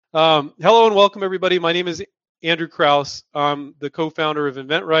Hello and welcome, everybody. My name is Andrew Krauss. I'm the co-founder of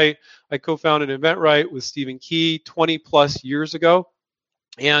inventRight. I co-founded inventRight with Stephen Key 20 plus years ago,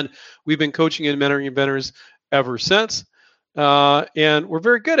 and we've been coaching and mentoring inventors ever since. And we're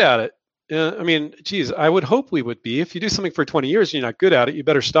very good at it. I mean, geez, I would hope we would be. If you do something for 20 years and you're not good at it, you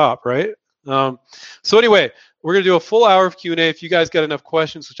better stop, right? So anyway, we're going to do a full hour of Q&A. If you guys got enough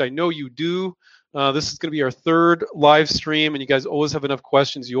questions, which I know you do, this is going to be our third live stream, and you guys always have enough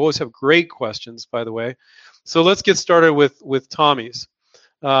questions. You always have great questions, by the way. So let's get started with Tommy's.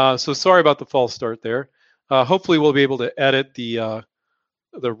 So sorry about the false start there. Hopefully we'll be able to edit the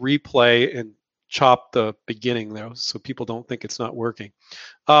replay and chop the beginning though, so people don't think it's not working.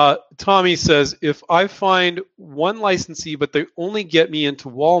 Tommy says, if I find one licensee, but they only get me into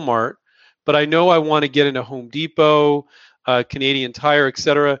Walmart, but I know I want to get into Home Depot, Canadian Tire,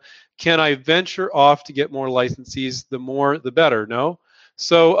 etc., can I venture off to get more licensees? The more, the better, no?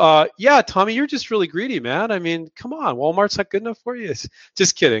 So, yeah, Tommy, you're just really greedy, man. I mean, come on, Walmart's not good enough for you?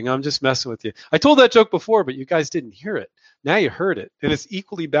 Just kidding. I'm just messing with you. I told that joke before, but you guys didn't hear it. Now you heard it, and it's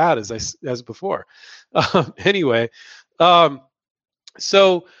equally bad as before. Anyway,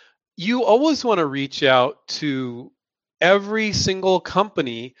 so you always want to reach out to every single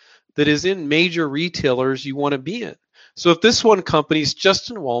company that is in major retailers you want to be in. So if this one company's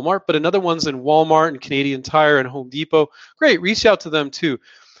just in Walmart, but another one's in Walmart and Canadian Tire and Home Depot, great, reach out to them too.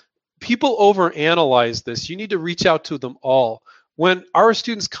 People overanalyze this. You need to reach out to them all. When our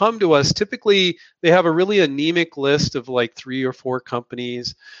students come to us, typically they have a really anemic list of like 3 or 4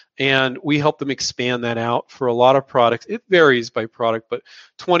 companies, and we help them expand that out for a lot of products. It varies by product, but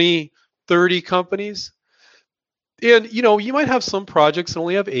 20, 30 companies. And, you know, you might have some projects that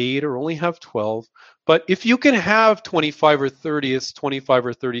only have 8 or only have 12, but if you can have 25 or 30, it's 25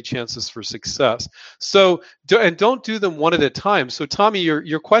 or 30 chances for success. So, and don't do them one at a time. So, Tommy,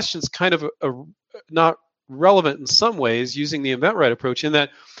 your question's kind of not relevant in some ways using the inventRight approach in that,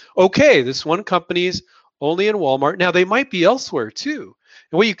 okay, this one company's only in Walmart. Now, they might be elsewhere too.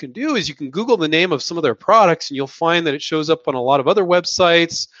 And what you can do is you can Google the name of some of their products, and you'll find that it shows up on a lot of other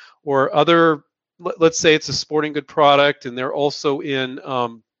websites or other. Let's say it's a sporting good product, and they're also in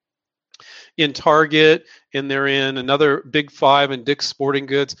Target, and they're in another Big Five and Dick's Sporting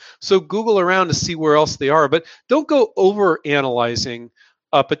Goods. So Google around to see where else they are, but don't go over analyzing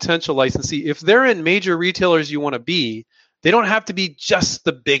a potential licensee. If they're in major retailers you want to be, they don't have to be just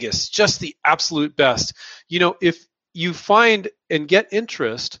the biggest, just the absolute best. You know, if you find and get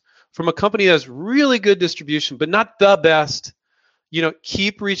interest from a company that has really good distribution, but not the best, you know,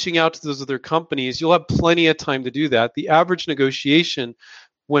 keep reaching out to those other companies. You'll have plenty of time to do that. The average negotiation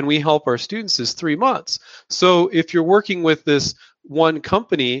when we help our students is 3 months. So if you're working with this one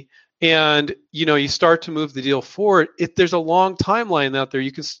company and, you know, you start to move the deal forward, if there's a long timeline out there,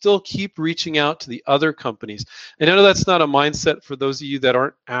 you can still keep reaching out to the other companies. And I know that's not a mindset for those of you that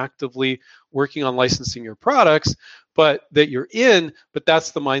aren't actively working on licensing your products, but that you're in, but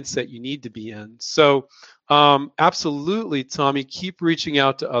that's the mindset you need to be in. So absolutely, Tommy, keep reaching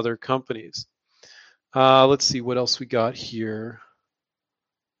out to other companies. Let's see what else we got here.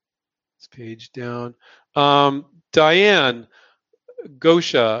 This page down. Diane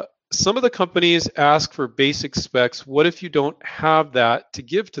Gosha, some of the companies ask for basic specs. What if you don't have that to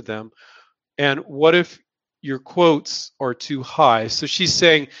give to them? And what if your quotes are too high? So she's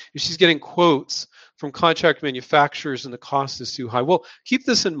saying if she's getting quotes from contract manufacturers and the cost is too high. Well, keep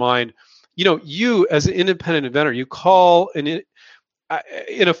this in mind. You know, you as an independent inventor, you call in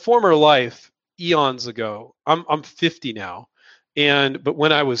a former life, eons ago. I'm 50 now, but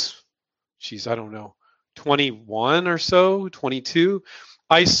when I was, I don't know, 21 or so, 22,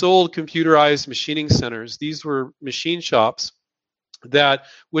 I sold computerized machining centers. These were machine shops that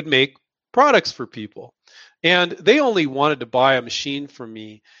would make products for people, and they only wanted to buy a machine from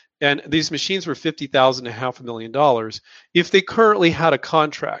me. And these machines were $50,000 to $500,000 if they currently had a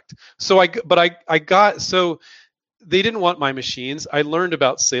contract. So they didn't want my machines. I learned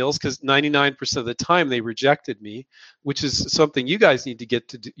about sales because 99% of the time they rejected me, which is something you guys need to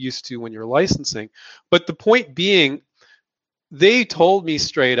get used to when you're licensing. But the point being, they told me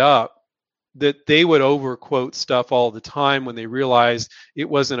straight up that they would overquote stuff all the time when they realized it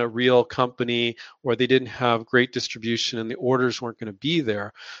wasn't a real company or they didn't have great distribution and the orders weren't going to be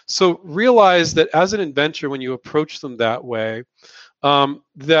there. So realize that as an inventor, when you approach them that way, and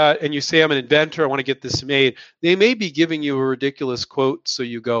you say, I'm an inventor, I want to get this made, they may be giving you a ridiculous quote so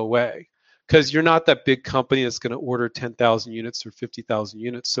you go away, because you're not that big company that's going to order 10,000 units or 50,000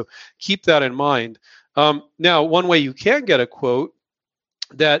 units. So keep that in mind. Now, one way you can get a quote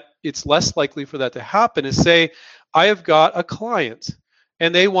that it's less likely for that to happen is say, I have got a client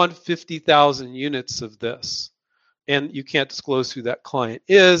and they want 50,000 units of this, and you can't disclose who that client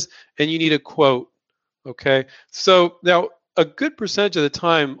is, and you need a quote. Okay, so now a good percentage of the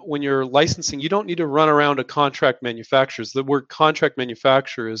time when you're licensing, you don't need to run around to contract manufacturers. The word contract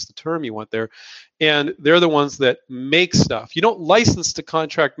manufacturer is the term you want there, and they're the ones that make stuff. You don't license to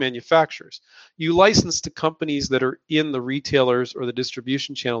contract manufacturers. You license to companies that are in the retailers or the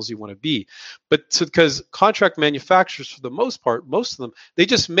distribution channels you want to be. But because contract manufacturers, for the most part, most of them, they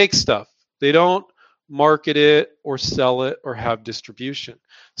just make stuff. They don't market it or sell it or have distribution.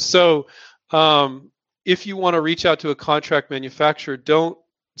 So if you want to reach out to a contract manufacturer, don't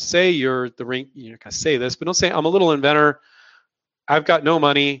say you're the ring. You're not going to say this, but don't say I'm a little inventor. I've got no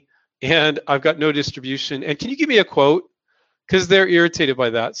money and I've got no distribution. And can you give me a quote? Because they're irritated by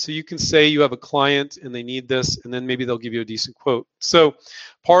that. So you can say you have a client and they need this, and then maybe they'll give you a decent quote. So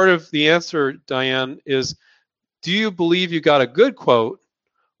part of the answer, Diane, is do you believe you got a good quote,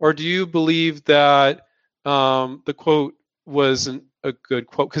 or do you believe that the quote wasn't a good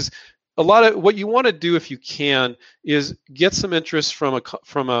quote? Because a lot of what you want to do, if you can, is get some interest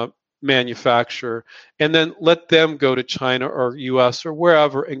from a manufacturer, and then let them go to China or US or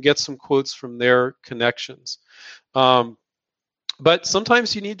wherever and get some quotes from their connections. But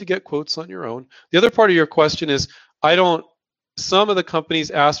sometimes you need to get quotes on your own. The other part of your question is, some of the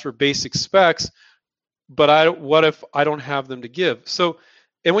companies ask for basic specs, but what if I don't have them to give? So,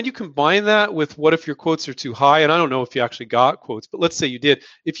 and when you combine that with what if your quotes are too high, and I don't know if you actually got quotes, but let's say you did.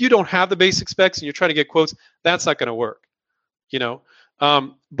 If you don't have the basic specs and you're trying to get quotes, that's not going to work, you know.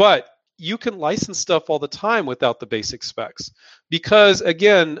 But you can license stuff all the time without the basic specs, because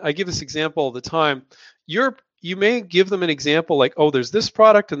again, I give this example all the time. You may give them an example like, oh, there's this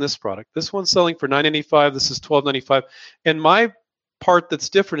product and this product. This one's selling for $9.95. This is $12.95, and my part that's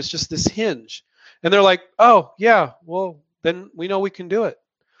different is just this hinge. And they're like, oh yeah, well then we know we can do it.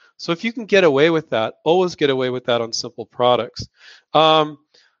 So if you can get away with that, always get away with that on simple products.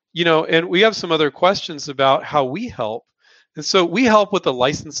 You know, and we have some other questions about how we help. And so we help with the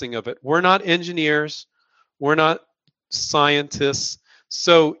licensing of it. We're not engineers. We're not scientists.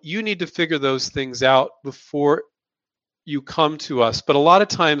 So you need to figure those things out before you come to us. But a lot of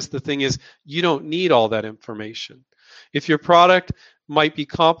times the thing is, you don't need all that information. If your product might be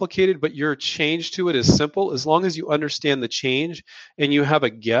complicated, but your change to it is simple, as long as you understand the change and you have a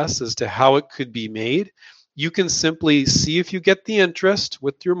guess as to how it could be made, you can simply see if you get the interest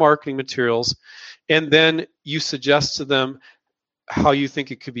with your marketing materials, and then you suggest to them how you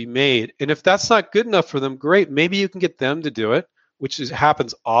think it could be made. And if that's not good enough for them, great, maybe you can get them to do it, which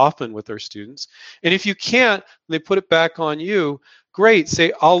happens often with our students. And if you can't, they put it back on you. Great,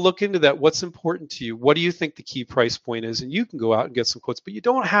 say, I'll look into that. What's important to you? What do you think the key price point is? And you can go out and get some quotes, but you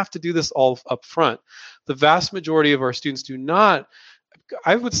don't have to do this all up front. The vast majority of our students do not.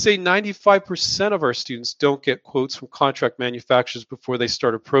 I would say 95% of our students don't get quotes from contract manufacturers before they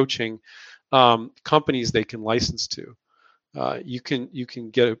start approaching companies they can license to. You can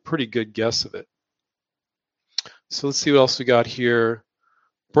get a pretty good guess of it. So let's see what else we got here.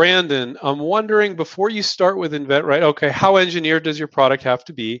 Brandon, I'm wondering, before you start with inventRight, okay, how engineered does your product have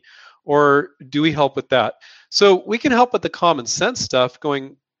to be? Or do we help with that? So we can help with the common sense stuff,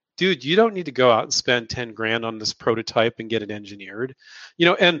 going, dude, you don't need to go out and spend 10 grand on this prototype and get it engineered. You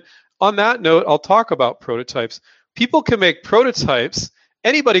know, and on that note, I'll talk about prototypes. People can make prototypes.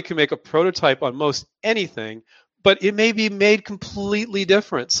 Anybody can make a prototype on most anything, but it may be made completely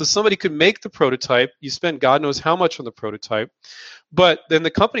different. So somebody could make the prototype, you spend God knows how much on the prototype, but then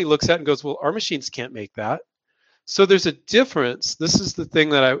the company looks at it and goes, well, our machines can't make that. So there's a difference. This is the thing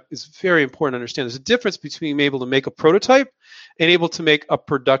that is very important to understand. There's a difference between being able to make a prototype and able to make a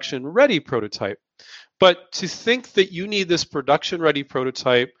production-ready prototype. But to think that you need this production-ready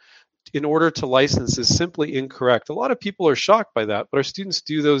prototype in order to license is simply incorrect. A lot of people are shocked by that, but our students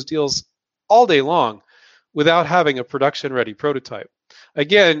do those deals all day long without having a production-ready prototype.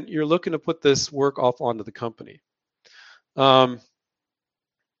 Again, you're looking to put this work off onto the company. Let's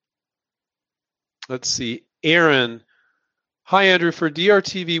see. Aaron, hi Andrew, for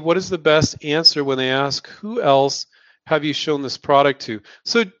DRTV, what is the best answer when they ask, who else have you shown this product to?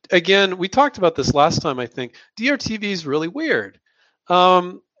 So again, we talked about this last time, I think. DRTV is really weird.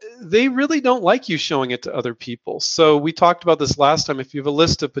 They really don't like you showing it to other people. So we talked about this last time. If you have a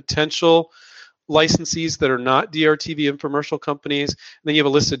list of potential licensees that are not DRTV infomercial companies, and then you have a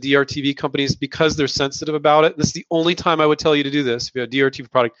list of DRTV companies, because they're sensitive about it. This is the only time I would tell you to do this. If you have a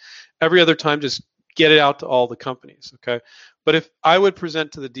DRTV product, every other time, just get it out to all the companies, okay? But if I would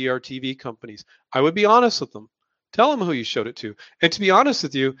present to the DRTV companies, I would be honest with them. Tell them who you showed it to. And to be honest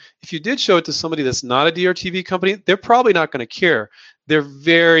with you, if you did show it to somebody that's not a DRTV company, they're probably not going to care. They're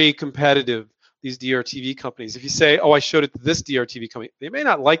very competitive, these DRTV companies. If you say, oh, I showed it to this DRTV company, they may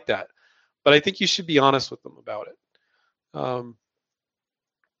not like that. But I think you should be honest with them about it.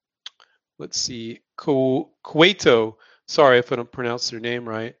 Let's see. Cueto. Sorry if I don't pronounce their name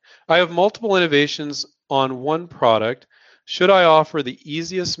right. I have multiple innovations on one product. Should I offer the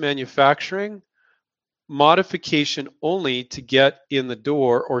easiest manufacturing modification only to get in the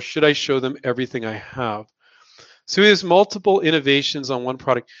door, or should I show them everything I have? So there's multiple innovations on one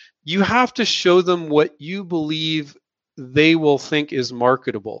product. You have to show them what you believe they will think is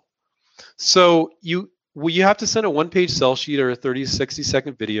marketable. So you have to send a one-page sell sheet or a 30,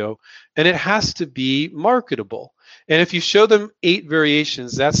 60-second video, and it has to be marketable. And if you show them 8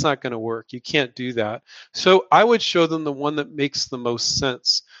 variations, that's not going to work. You can't do that. So I would show them the one that makes the most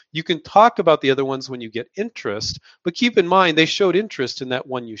sense. You can talk about the other ones when you get interest, but keep in mind they showed interest in that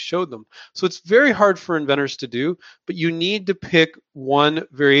one you showed them. So it's very hard for inventors to do, but you need to pick one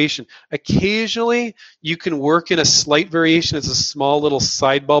variation. Occasionally, you can work in a slight variation as a small little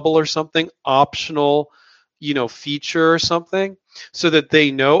side bubble or something, optional, feature or something, so that they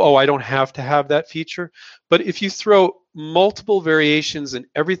know, oh, I don't have to have that feature. But if you throw multiple variations and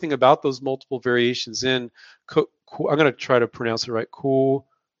everything about those multiple variations in, I'm going to try to pronounce it right, Quacho.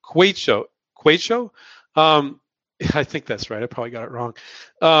 I think that's right. I probably got it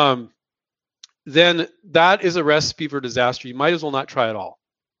wrong. Then that is a recipe for disaster. You might as well not try it all.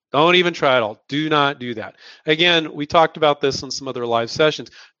 Don't even try it all. Do not do that. Again, we talked about this in some other live sessions.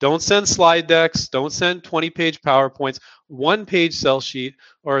 Don't send slide decks. Don't send 20-page PowerPoints, one-page sell sheet,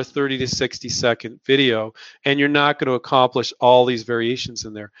 or a 30 to 60-second video, and you're not going to accomplish all these variations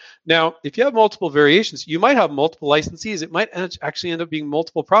in there. Now, if you have multiple variations, you might have multiple licensees. It might actually end up being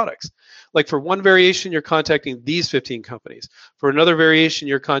multiple products. Like for one variation, you're contacting these 15 companies. For another variation,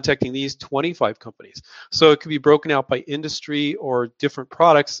 you're contacting these 25 companies. So it could be broken out by industry or different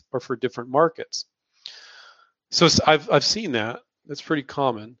products or for different markets. So I've seen that. That's pretty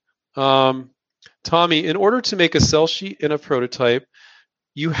common. Tommy, in order to make a sell sheet and a prototype,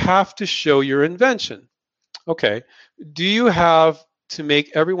 you have to show your invention. Okay. Do you have to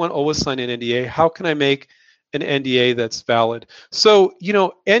make everyone always sign an NDA? How can I make an NDA that's valid? So,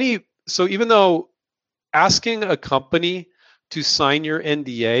 so even though asking a company to sign your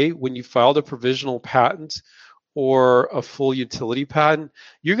NDA when you filed a provisional patent or a full utility patent,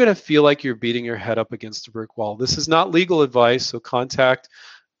 you're going to feel like you're beating your head up against a brick wall. This is not legal advice, so contact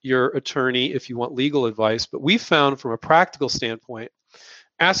your attorney if you want legal advice. But we found from a practical standpoint,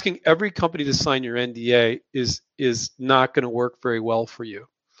 asking every company to sign your NDA is not going to work very well for you.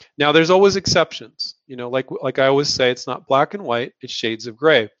 Now, there's always exceptions. Like I always say, it's not black and white, it's shades of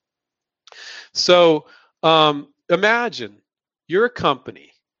gray. So imagine you're a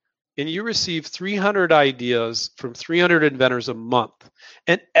company and you receive 300 ideas from 300 inventors a month,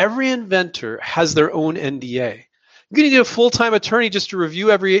 and every inventor has their own NDA. You're going to need a full-time attorney just to review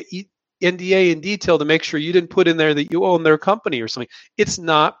every NDA in detail to make sure you didn't put in there that you own their company or something. It's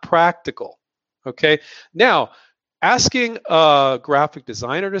not practical. Okay. Now, asking a graphic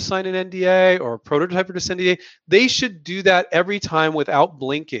designer to sign an NDA or a prototyper to sign an NDA, they should do that every time without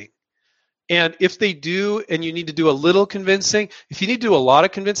blinking. And if they do, and you need to do a little convincing, if you need to do a lot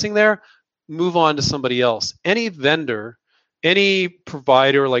of convincing there, move on to somebody else. Any vendor, any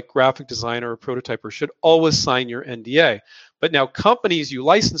provider like graphic designer or prototyper should always sign your NDA. But now companies you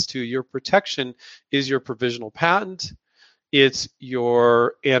license to, your protection is your provisional patent, it's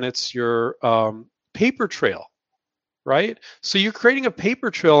your paper trail, right? So you're creating a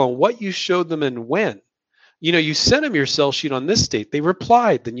paper trail on what you showed them and when. You sent them your sell sheet on this date. They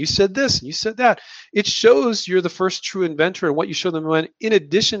replied. Then you said this and you said that. It shows you're the first true inventor and what you showed them when, in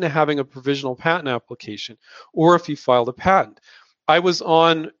addition to having a provisional patent application, or if you filed a patent. I was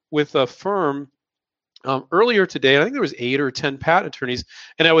on with a firm earlier today. I think there was 8 or 10 patent attorneys,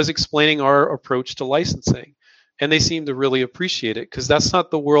 and I was explaining our approach to licensing. And they seem to really appreciate it because that's not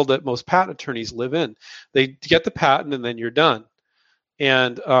the world that most patent attorneys live in. They get the patent and then you're done.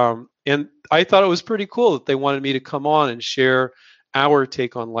 And I thought it was pretty cool that they wanted me to come on and share our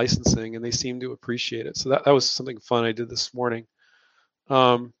take on licensing, and they seemed to appreciate it. So that was something fun I did this morning.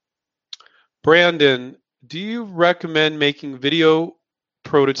 Brandon, do you recommend making video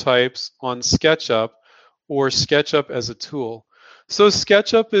prototypes on SketchUp or SketchUp as a tool? So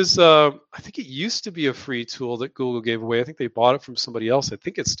SketchUp is, I think it used to be a free tool that Google gave away. I think they bought it from somebody else. I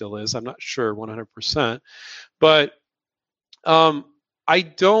think it still is. I'm not sure 100%. But I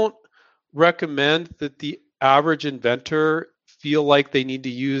don't recommend that the average inventor feel like they need to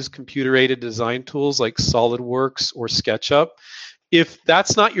use computer-aided design tools like SolidWorks or SketchUp. If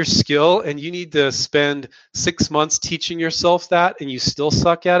that's not your skill and you need to spend 6 months teaching yourself that and you still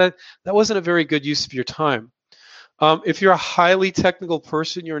suck at it, that wasn't a very good use of your time. If you're a highly technical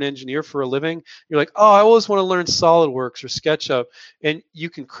person, you're an engineer for a living, you're like, oh, I always want to learn SolidWorks or SketchUp, and you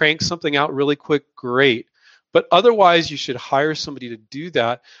can crank something out really quick, great. But otherwise, you should hire somebody to do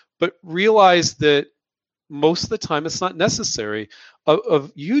that. But realize that most of the time it's not necessary. A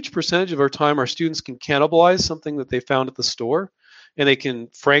huge percentage of our time, our students can cannibalize something that they found at the store, and they can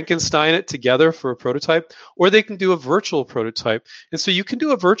Frankenstein it together for a prototype, or they can do a virtual prototype. And so you can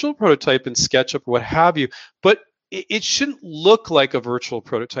do a virtual prototype in SketchUp or what have you, but it shouldn't look like a virtual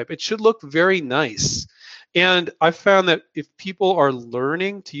prototype. It should look very nice. And I found that if people are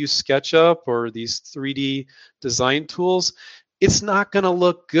learning to use SketchUp or these 3D design tools, it's not going to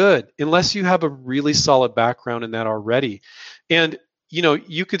look good unless you have a really solid background in that already. And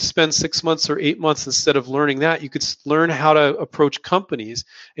you could spend 6 months or 8 months instead of learning that. You could learn how to approach companies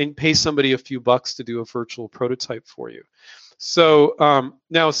and pay somebody a few bucks to do a virtual prototype for you. So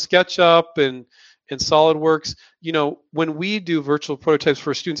now SketchUp and SolidWorks, when we do virtual prototypes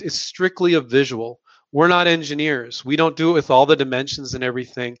for students, it's strictly a visual. We're not engineers. We don't do it with all the dimensions and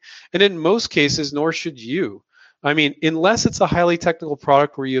everything. And in most cases, nor should you. I mean, unless it's a highly technical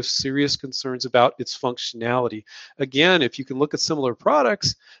product where you have serious concerns about its functionality. Again, if you can look at similar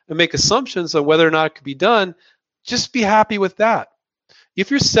products and make assumptions on whether or not it could be done, just be happy with that.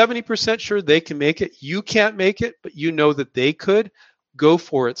 If you're 70% sure they can make it, you can't make it, but you know that they could, go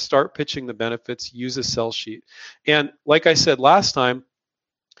for it. Start pitching the benefits. Use a sell sheet. And like I said last time,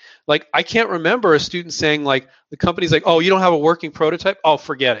 like I can't remember a student saying like the company's like, oh, you don't have a working prototype? Oh,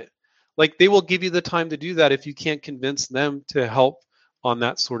 forget it. Like they will give you the time to do that if you can't convince them to help on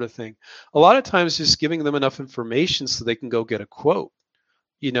that sort of thing. A lot of times just giving them enough information so they can go get a quote,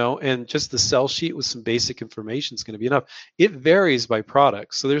 and just the sell sheet with some basic information is going to be enough. It varies by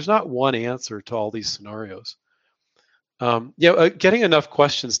product. So there's not one answer to all these scenarios. Getting enough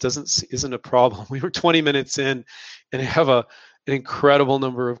questions isn't a problem. We were 20 minutes in and have an incredible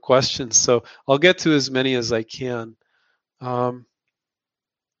number of questions. So I'll get to as many as I can.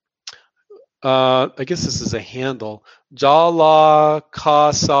 I guess this is a handle. Jala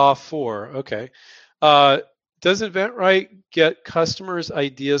Kasa 4. Okay. Does inventRight get customers'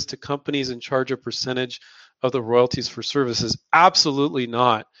 ideas to companies and charge a percentage of the royalties for services? Absolutely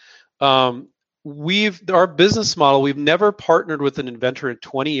not. Our business model, we've never partnered with an inventor in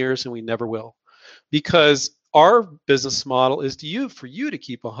 20 years, and we never will, because our business model is for you to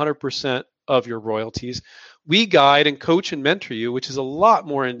keep 100% of your royalties. We guide and coach and mentor you, which is a lot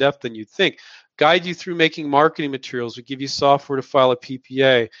more in depth than you'd think. Guide you through making marketing materials. We give you software to file a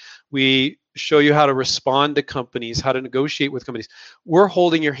PPA. We show you how to respond to companies, how to negotiate with companies. We're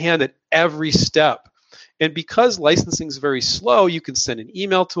holding your hand at every step. And because licensing is very slow, you can send an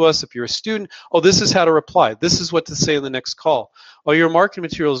email to us if you're a student. Oh, this is how to reply. This is what to say in the next call. Oh, your marketing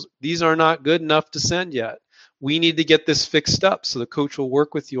materials, these are not good enough to send yet. We need to get this fixed up. So the coach will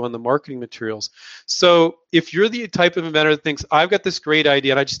work with you on the marketing materials. So if you're the type of inventor that thinks, I've got this great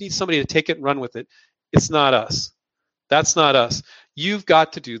idea and I just need somebody to take it and run with it, it's not us. That's not us. You've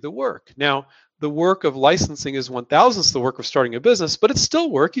got to do the work. Now, the work of licensing is 1,000th the work of starting a business, but it's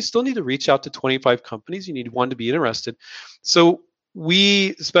still work. You still need to reach out to 25 companies. You need one to be interested. So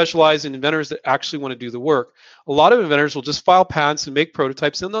we specialize in inventors that actually want to do the work. A lot of inventors will just file patents and make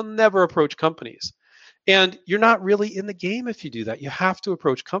prototypes, and they'll never approach companies. And you're not really in the game if you do that. You have to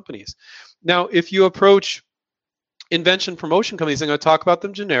approach companies. Now, if you approach invention promotion companies, I'm going to talk about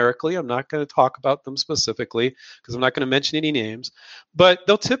them generically. I'm not going to talk about them specifically because I'm not going to mention any names. But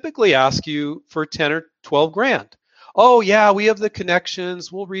they'll typically ask you for 10 or 12 grand. Oh, yeah, we have the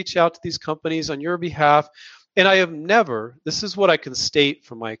connections. We'll reach out to these companies on your behalf. And I have never, this is what I can state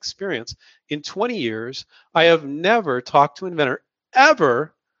from my experience, in 20 years, I have never talked to an inventor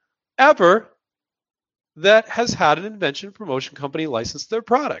ever that has had an invention promotion company license their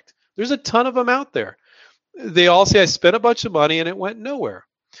product. There's a ton of them out there. They all say, I spent a bunch of money and it went nowhere.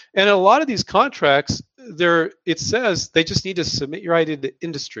 And in a lot of these contracts, it says they just need to submit your idea to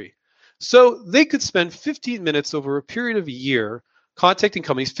industry. So they could spend 15 minutes over a period of a year contacting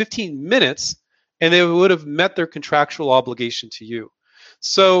companies, 15 minutes, and they would have met their contractual obligation to you.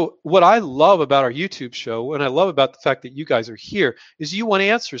 So what I love about our YouTube show, and I love about the fact that you guys are here, is you want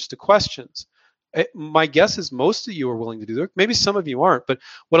answers to questions. My guess is most of you are willing to do that. Maybe some of you aren't. But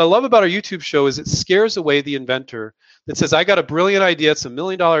what I love about our YouTube show is it scares away the inventor that says, I got a brilliant idea. It's $1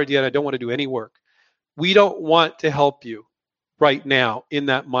 million idea, and I don't want to do any work. We don't want to help you right now in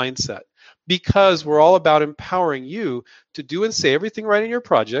that mindset, because we're all about empowering you to do and say everything right in your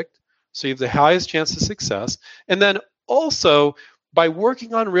project so you have the highest chance of success. And then also, by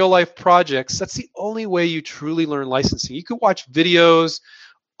working on real life projects, that's the only way you truly learn licensing. You could watch videos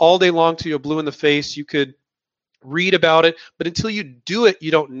all day long till you're blue in the face. You could read about it, but until you do it,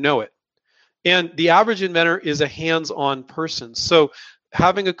 you don't know it. And the average inventor is a hands-on person. So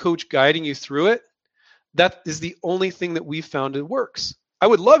having a coach guiding you through it, that is the only thing that we found that works. I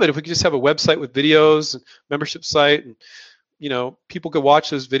would love it if we could just have a website with videos and membership site, and people could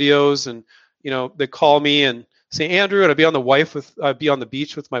watch those videos, and they call me and say, Andrew, and I'd be on the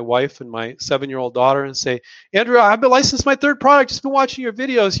beach with my wife and my 7-year-old daughter and say, Andrew, I've been licensed my third product, just been watching your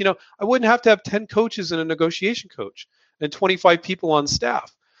videos. I wouldn't have to have 10 coaches and a negotiation coach and 25 people on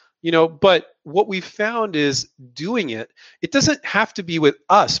staff. But what we found is doing it doesn't have to be with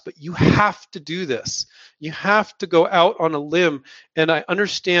us, but you have to do this. You have to go out on a limb. And I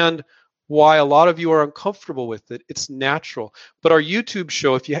understand why a lot of you are uncomfortable with it. It's natural. But our YouTube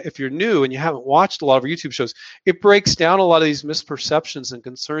show, if you're new and you haven't watched a lot of our YouTube shows, it breaks down a lot of these misperceptions and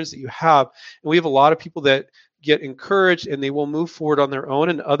concerns that you have. And we have a lot of people that get encouraged and they will move forward on their own,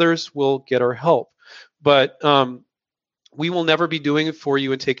 and others will get our help. But we will never be doing it for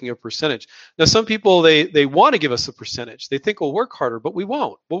you and taking a percentage. Now, some people, they want to give us a percentage. They think we'll work harder, but we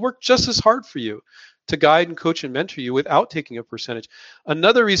won't. We'll work just as hard for you to guide and coach and mentor you without taking a percentage.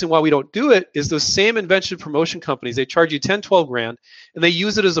 Another reason why we don't do it is those same invention promotion companies, they charge you 10, 12 grand, and they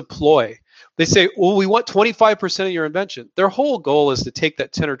use it as a ploy. They say, well, we want 25% of your invention. Their whole goal is to take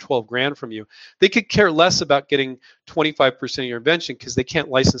that 10 or 12 grand from you. They could care less about getting 25% of your invention because they can't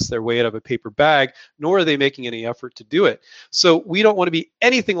license their way out of a paper bag, nor are they making any effort to do it. So we don't want to be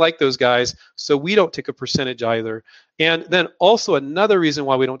anything like those guys, so we don't take a percentage either. And then also another reason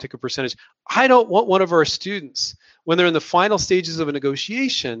why we don't take a percentage, I don't want one of our students, when they're in the final stages of a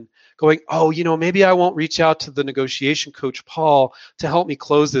negotiation, going, oh, maybe I won't reach out to the negotiation coach, Paul, to help me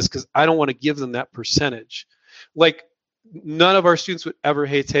close this because I don't want to give them that percentage. Like, none of our students would ever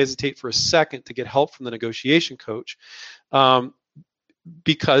hesitate for a second to get help from the negotiation coach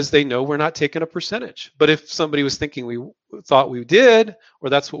because they know we're not taking a percentage. But if somebody was thinking we thought we did, or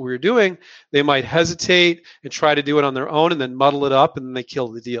that's what we were doing, they might hesitate and try to do it on their own and then muddle it up, and then they kill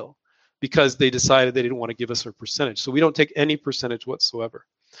the deal because they decided they didn't want to give us a percentage. So we don't take any percentage whatsoever.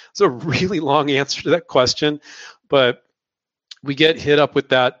 It's a really long answer to that question, but we get hit up with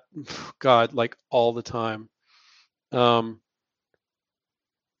that, God, like all the time.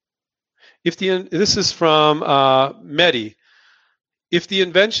 This is from Mehdi. If the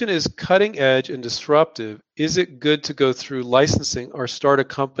invention is cutting edge and disruptive, is it good to go through licensing or start a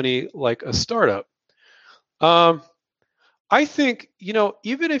company like a startup? I think,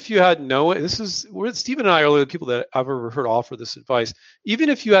 even if you had Stephen and I are the people that I've ever heard offer this advice. Even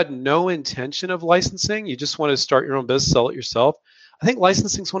if you had no intention of licensing, you just want to start your own business, sell it yourself, I think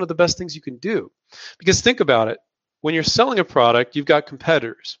licensing is one of the best things you can do. Because think about it. When you're selling a product, you've got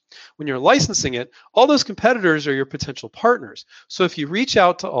competitors. When you're licensing it, all those competitors are your potential partners. So if you reach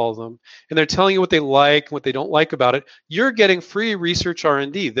out to all of them and they're telling you what they like and what they don't like about it, you're getting free research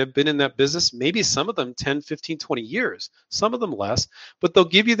R&D. They've been in that business, maybe some of them 10, 15, 20 years, some of them less, but they'll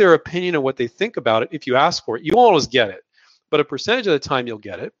give you their opinion on what they think about it if you ask for it. You won't always get it, but a percentage of the time you'll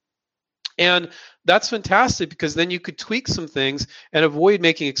get it. And that's fantastic because then you could tweak some things and avoid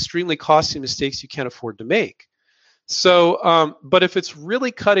making extremely costly mistakes you can't afford to make. So, but if it's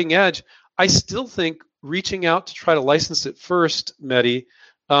really cutting edge, I still think reaching out to try to license it first, Mehdi,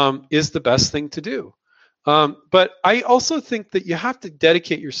 is the best thing to do. But I also think that you have to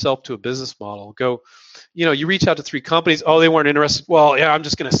dedicate yourself to a business model. You reach out to 3 companies. Oh, they weren't interested. Well, yeah, I'm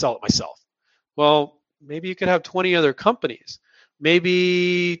just going to sell it myself. Well, maybe you could have 20 other companies.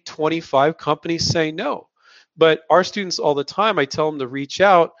 Maybe 25 companies say no. But our students all the time, I tell them to reach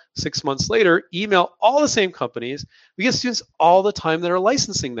out 6 months later, email all the same companies. We get students all the time that are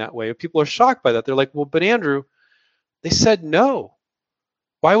licensing that way. People are shocked by that. They're like, well, but Andrew, they said no.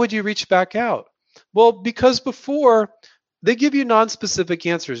 Why would you reach back out? Well, because before they give you non-specific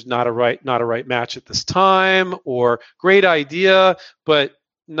answers, not a right match at this time, or great idea, but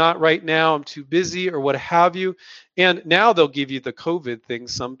not right now, I'm too busy, or what have you. And now they'll give you the COVID thing.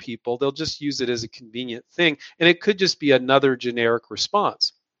 Some people, they'll just use it as a convenient thing. And it could just be another generic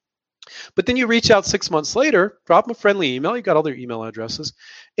response. But then you reach out 6 months later, drop them a friendly email. You got all their email addresses.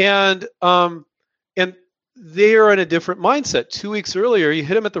 And they're in a different mindset. 2 weeks earlier, you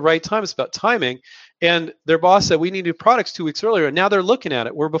hit them at the right time. It's about timing. And their boss said, we need new products 2 weeks earlier. And now they're looking at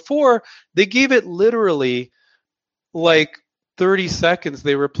it. Where before, they gave it literally like 30 seconds,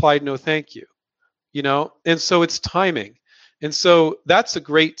 they replied, no, thank you. And so it's timing. And so that's a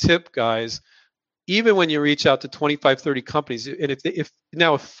great tip, guys. Even when you reach out to 25, 30 companies, and if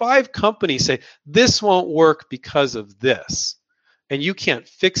 5 companies say this won't work because of this, and you can't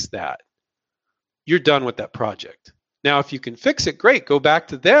fix that, you're done with that project. Now, if you can fix it, great. Go back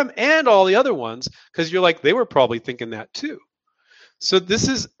to them and all the other ones, because you're like, they were probably thinking that too. So this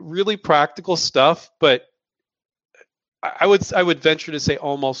is really practical stuff, but I would venture to say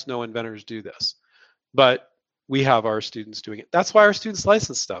almost no inventors do this. But we have our students doing it. That's why our students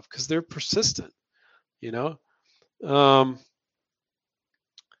license stuff, because they're persistent, you know?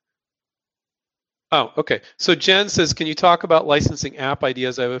 Oh, okay. So Jen says, can you talk about licensing app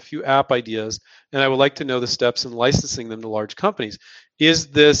ideas? I have a few app ideas, and I would like to know the steps in licensing them to large companies. Is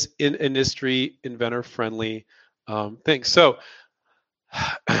this an industry inventor-friendly thing? So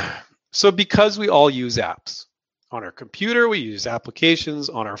because we all use apps. On our computer, we use applications.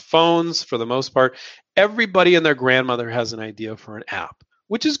 On our phones, for the most part, everybody and their grandmother has an idea for an app,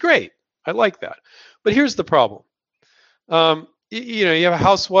 which is great. I like that. But here's the problem. You have a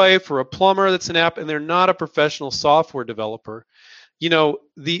housewife or a plumber that's an app, and they're not a professional software developer.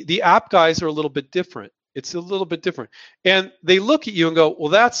 The app guys are a little bit different. It's a little bit different. And they look at you and go, well,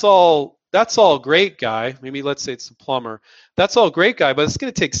 that's all great, guy. Maybe let's say it's a plumber. That's all great, guy, but it's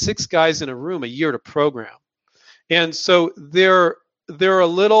going to take 6 guys in a room a year to program. And so they're a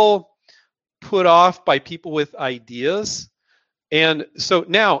little put off by people with ideas. And so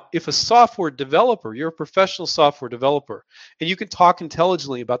now, if a software developer, you're a professional software developer, and you can talk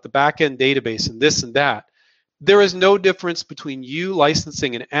intelligently about the back-end database and this and that, there is no difference between you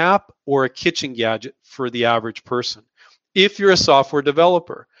licensing an app or a kitchen gadget for the average person, if you're a software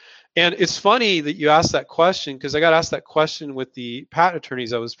developer. And it's funny that you asked that question, because I got asked that question with the patent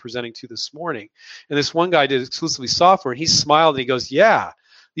attorneys I was presenting to this morning. And this one guy did exclusively software, and he smiled and he goes, yeah,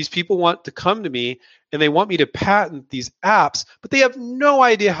 these people want to come to me and they want me to patent these apps, but they have no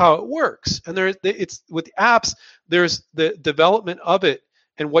idea how it works. And it's with apps, there's the development of it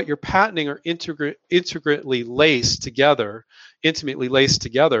and what you're patenting are intimately laced together.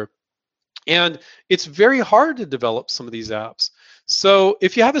 And it's very hard to develop some of these apps. So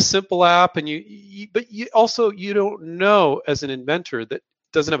if you have a simple app and you don't know as an inventor that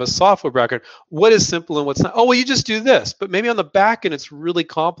doesn't have a software background, what is simple and what's not? Oh, well, you just do this, but maybe on the back end it's really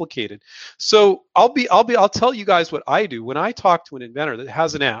complicated. So I'll tell you guys what I do when I talk to an inventor that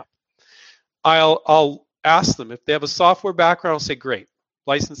has an app. I'll ask them if they have a software background. I'll say, great,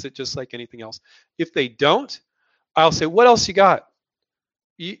 license it just like anything else. If they don't, I'll say, what else you got?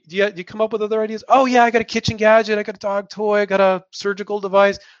 Do you come up with other ideas? Oh yeah, I got a kitchen gadget, I got a dog toy, I got a surgical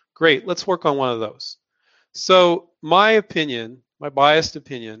device. Great, let's work on one of those. So my biased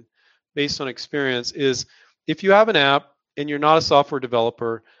opinion, based on experience, is if you have an app and you're not a software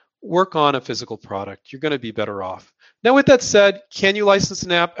developer, work on a physical product. You're going to be better off. Now, with that said, can you license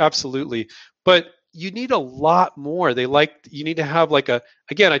an app? Absolutely. But you need a lot more. You need to have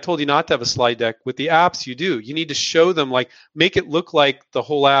again, I told you not to have a slide deck. With the apps, you do. You need to show them, make it look like the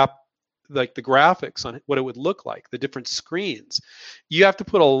whole app, like the graphics on what it would look like, the different screens. You have to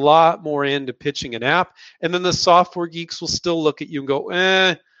put a lot more into pitching an app, and then the software geeks will still look at you and go,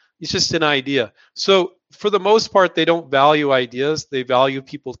 it's just an idea. So for the most part, they don't value ideas. They value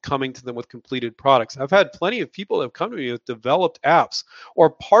people coming to them with completed products. I've had plenty of people that have come to me with developed apps,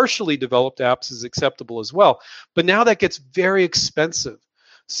 or partially developed apps is acceptable as well. But now that gets very expensive.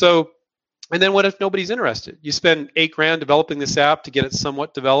 So, and then what if nobody's interested? You spend $8,000 developing this app to get it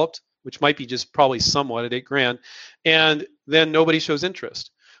somewhat developed, which might be just probably somewhat at $8,000, and then nobody shows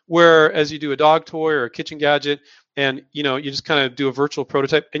interest. Whereas you do a dog toy or a kitchen gadget, and you just kind of do a virtual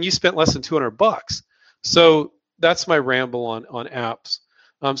prototype, and you spent less than $200. So that's my ramble on apps.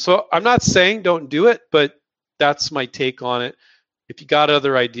 So I'm not saying don't do it, but that's my take on it. If you got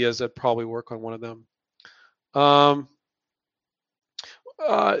other ideas, I'd probably work on one of them.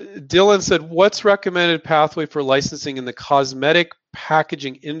 Dylan said, what's recommended pathway for licensing in the cosmetic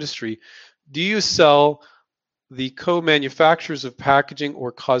packaging industry? Do you sell the co-manufacturers of packaging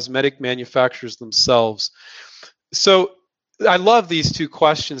or cosmetic manufacturers themselves? So I love these two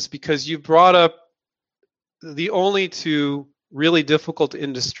questions, because you brought up the only two really difficult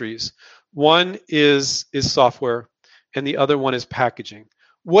industries. One is software, and the other one is packaging.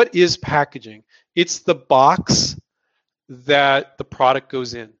 What is packaging? It's the box that the product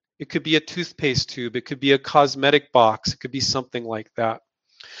goes in. It could be a toothpaste tube. It could be a cosmetic box. It could be something like that.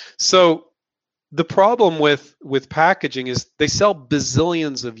 So the problem with packaging is they sell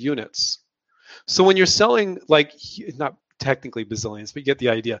bazillions of units. So when you're selling, not technically bazillions, but you get the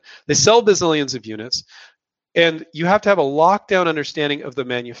idea. They sell bazillions of units. And you have to have a lockdown understanding of the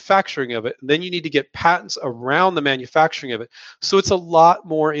manufacturing of it. And then you need to get patents around the manufacturing of it. So it's a lot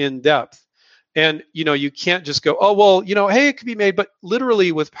more in depth. And you can't just go, oh, well, hey, it could be made. But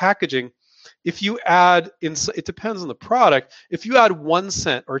literally with packaging, if you add in, it depends on the product. If you add 1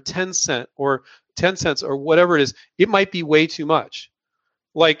 cent or 10 cent or 10 cents or whatever it is, it might be way too much.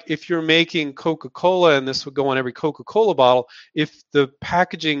 Like if you're making Coca-Cola, and this would go on every Coca-Cola bottle, if the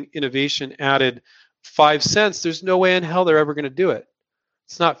packaging innovation added 5 cents, there's no way in hell they're ever going to do it.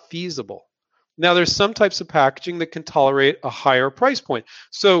 It's not feasible. Now, there's some types of packaging that can tolerate a higher price point.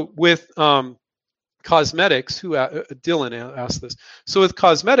 So with cosmetics, Dylan asked this. So with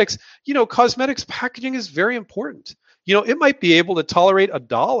cosmetics, cosmetics packaging is very important. It might be able to tolerate $1,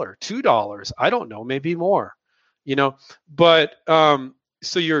 $2, I don't know, maybe more. But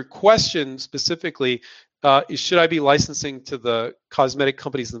so your question specifically is, should I be licensing to the cosmetic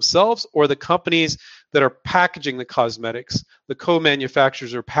companies themselves or the companies that are packaging the cosmetics, the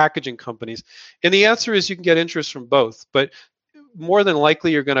co-manufacturers or packaging companies? And the answer is you can get interest from both, but more than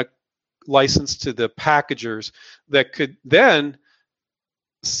likely you're going to license to the packagers that could then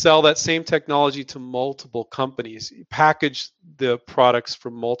sell that same technology to multiple companies, package the products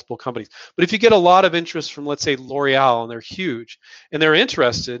from multiple companies. But if you get a lot of interest from, let's say, L'Oreal, and they're huge, and they're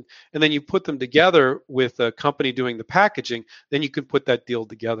interested, and then you put them together with a company doing the packaging, then you can put that deal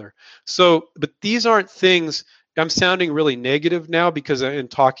together. So, but these aren't things, I'm sounding really negative now because in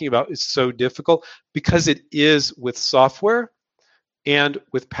talking about it's so difficult, because it is with software and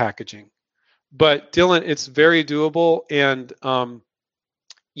with packaging. But Dylan, it's very doable, and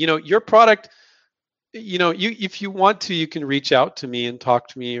your product, if you want to, you can reach out to me and talk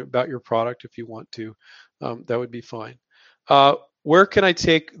to me about your product if you want to. That would be fine. Where can I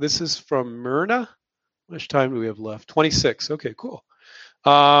take, this is from Myrna. How much time do we have left? 26. Okay, cool.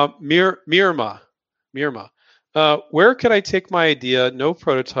 Mirma. Where can I take my idea, no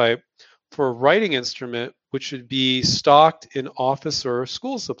prototype, for a writing instrument which should be stocked in office or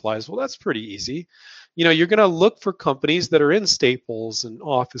school supplies? Well, that's pretty easy. You're going to look for companies that are in Staples and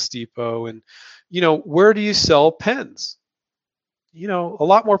Office Depot, and where do you sell pens? A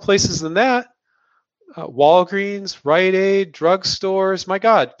lot more places than that. Walgreens, Rite Aid, drugstores. My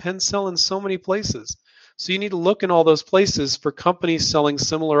God, pens sell in so many places. So you need to look in all those places for companies selling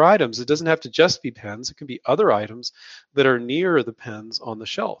similar items. It doesn't have to just be pens. It can be other items that are near the pens on the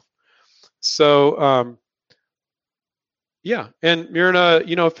shelf. So yeah, and Myrna,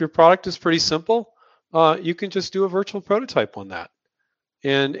 if your product is pretty simple, you can just do a virtual prototype on that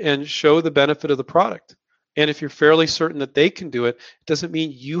and show the benefit of the product. And if you're fairly certain that they can do it, it doesn't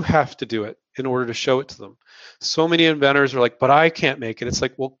mean you have to do it in order to show it to them. So many inventors are like, but I can't make it. It's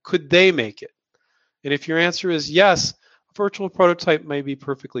like, well, could they make it? And if your answer is yes, a virtual prototype may be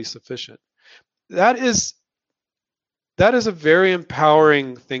perfectly sufficient. That is a very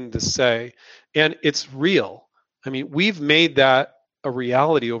empowering thing to say, and it's real. I mean, we've made that a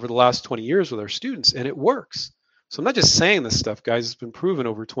reality over the last 20 years with our students, and it works. So I'm not just saying this stuff, guys. It's been proven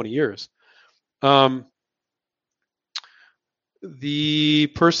over 20 years. The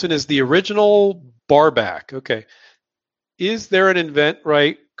person is the original barback. Okay. Is there an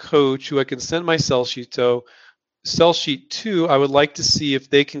inventRight coach who I can send my sell sheet to? I would like to see if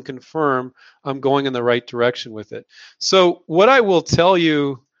they can confirm I'm going in the right direction with it. So what I will tell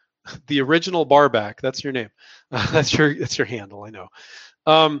you, the original barback, that's your name. That's your handle, I know.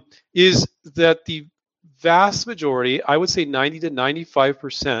 Is that the vast majority, I would say 90 to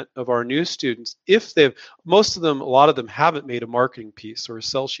 95% of our new students, if a lot of them haven't made a marketing piece or a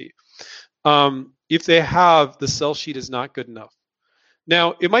sell sheet. If they have, the sell sheet is not good enough.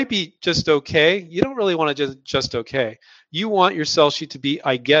 Now, it might be just okay. You don't really want to just okay. You want your sell sheet to be,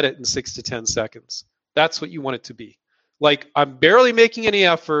 I get it in 6 to 10 seconds. That's what you want it to be. Like, I'm barely making any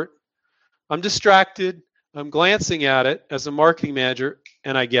effort. I'm distracted. I'm glancing at it as a marketing manager,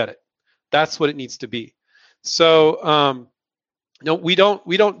 and I get it. That's what it needs to be. So, no, we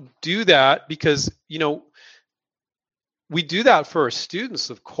don't do that because, we do that for our students,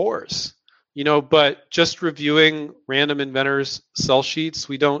 of course. But just reviewing random inventors' sell sheets,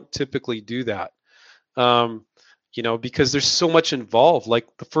 we don't typically do that, because there's so much involved. Like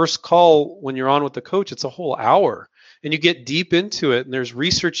the first call when you're on with the coach, it's a whole hour, and you get deep into it, and there's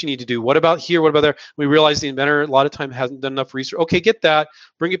research you need to do. What about here? What about there? We realize the inventor a lot of time hasn't done enough research. Okay, get that,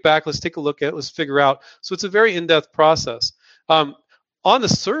 bring it back. Let's take a look at it. Let's figure out. So it's a very in-depth process. On the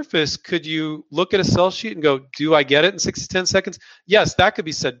surface, could you look at a sell sheet and go, do I get it in 6 to 10 seconds? Yes, that could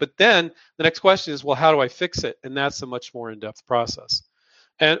be said. But then the next question is, well, how do I fix it? And that's a much more in-depth process.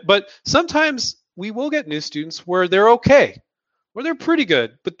 But sometimes we will get new students where they're okay. Or they're pretty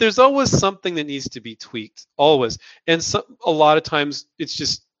good, but there's always something that needs to be tweaked, always. And a lot of times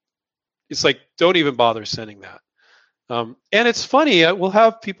it's like, don't even bother sending that. And it's funny, we'll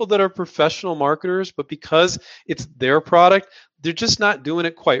have people that are professional marketers, but because it's their product, they're just not doing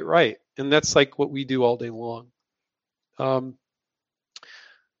it quite right. And that's like what we do all day long.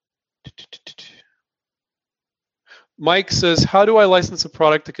 Mike says, how do I license a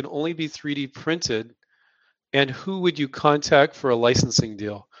product that can only be 3D printed? And who would you contact for a licensing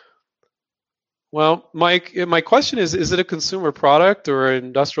deal? Well, Mike, my question is it a consumer product or an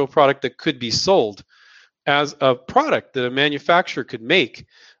industrial product that could be sold as a product that a manufacturer could make?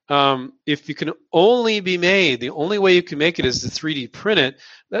 If you can only be made, the only way you can make it is to 3D print it,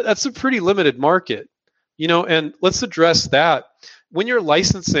 that's a pretty limited market. And let's address that. When you're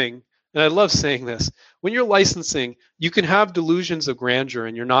licensing, and I love saying this, when you're licensing, you can have delusions of grandeur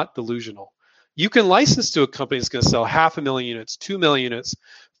and you're not delusional. You can license to a company that's going to sell 500,000 units, 2 million units,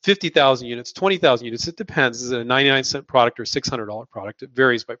 50,000 units, 20,000 units. It depends. Is it a 99-cent product or $600 product? It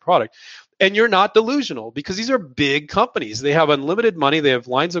varies by product. And you're not delusional because these are big companies. They have unlimited money. They have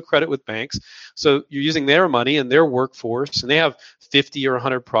lines of credit with banks. So you're using their money and their workforce, and they have 50 or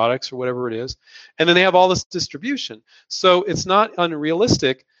 100 products or whatever it is. And then they have all this distribution. So it's not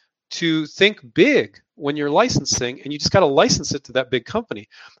unrealistic to think big when you're licensing, and you just got to license it to that big company.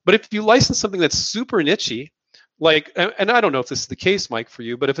 But if you license something that's super nichey, like, and I don't know if this is the case, Mike, for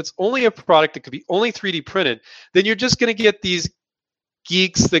you, but if it's only a product that could be only 3D printed, then you're just going to get these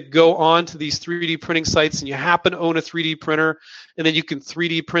geeks that go on to these 3D printing sites, and you happen to own a 3D printer, and then you can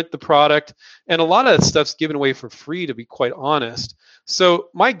 3D print the product. And a lot of that stuff's given away for free, to be quite honest. So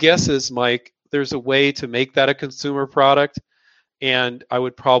my guess is, Mike, there's a way to make that a consumer product, and I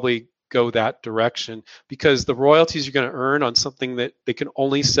would probably go that direction because the royalties you're going to earn on something that they can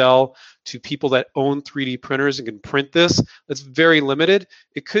only sell to people that own 3D printers and can print this, that's very limited.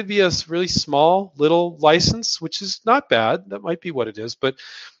 It could be a really small little license, which is not bad. That might be what it is. But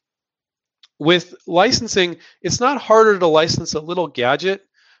with licensing, it's not harder to license a little gadget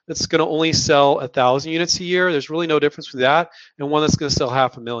that's going to only sell 1,000 units a year. There's really no difference with that and one that's going to sell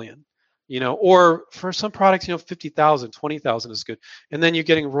 500,000. Or for some products, 50,000, 20,000 is good. And then you're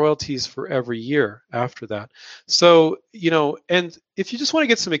getting royalties for every year after that. So, and if you just want to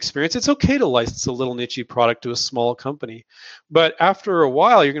get some experience, it's okay to license a little niche product to a small company. But after a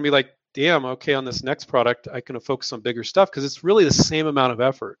while, you're going to be like, damn, okay, on this next product, I can focus on bigger stuff because it's really the same amount of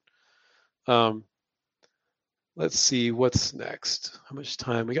effort. Let's see, what's next? How much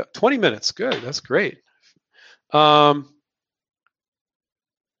time? We got 20 minutes. Good, that's great.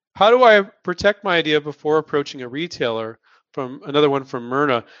 How do I protect my idea before approaching a retailer? From another one from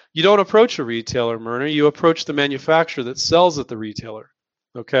Myrna. You don't approach a retailer, Myrna. You approach the manufacturer that sells at the retailer,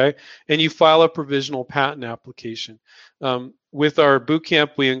 okay? And you file a provisional patent application. With our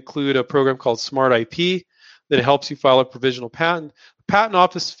bootcamp, we include a program called Smart IP that helps you file a provisional patent. The patent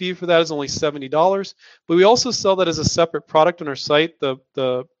office fee for that is only $70, but we also sell that as a separate product on our site.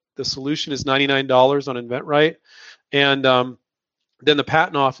 The solution is $99 on inventRight, and then the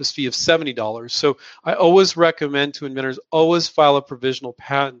patent office fee of $70. So I always recommend to inventors, always file a provisional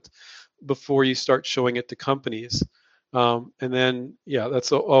patent before you start showing it to companies. And then, yeah,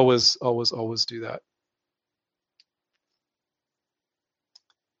 that's always do that.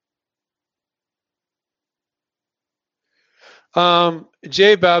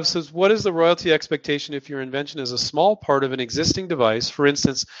 Jay Babb says, what is the royalty expectation if your invention is a small part of an existing device, for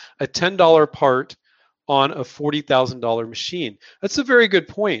instance, a $10 part on a $40,000 machine? That's a very good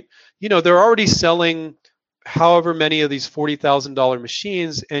point. They're already selling however many of these $40,000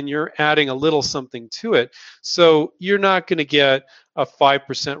 machines, and you're adding a little something to it. So you're not going to get a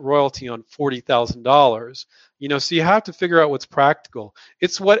 5% royalty on $40,000. So you have to figure out what's practical.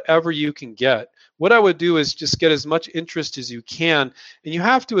 It's whatever you can get. What I would do is just get as much interest as you can, and you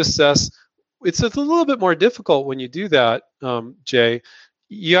have to assess. It's a little bit more difficult when you do that, Jay.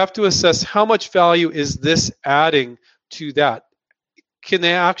 You have to assess how much value is this adding to that. Can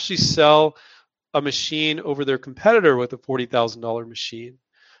they actually sell a machine over their competitor with a $40,000 machine,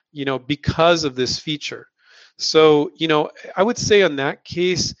 because of this feature? So, I would say in that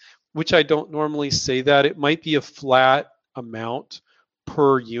case, which I don't normally say that, it might be a flat amount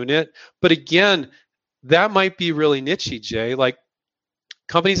per unit. But again, that might be really niche-y, Jay. Like,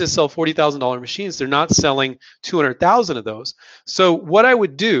 companies that sell $40,000 machines, they're not selling 200,000 of those. So what I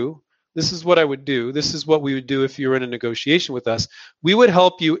would do, this is what we would do if you were in a negotiation with us. We would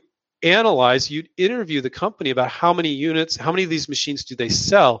help you analyze, you'd interview the company about how many units, how many of these machines do they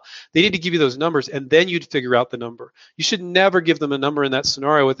sell. They need to give you those numbers, and then you'd figure out the number. You should never give them a number in that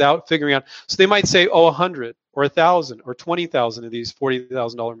scenario without figuring out. So they might say, oh, 100 or 1,000 or 20,000 of these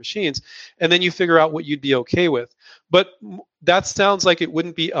 $40,000 machines, and then you figure out what you'd be okay with. But that sounds like it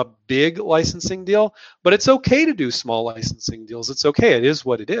wouldn't be a big licensing deal, but it's okay to do small licensing deals. It's okay. It is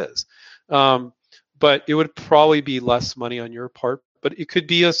what it is. But it would probably be less money on your part, but it could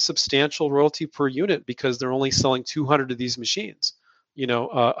be a substantial royalty per unit because they're only selling 200 of these machines,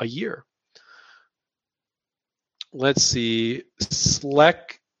 a year. Let's see,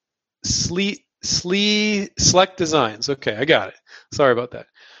 Select Designs. Okay, I got it. Sorry about that.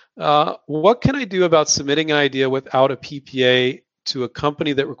 What can I do about submitting an idea without a PPA to a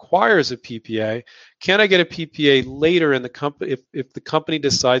company that requires a PPA? Can I get a PPA later in the company if the company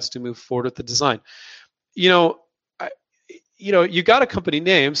decides to move forward with the design? You got a company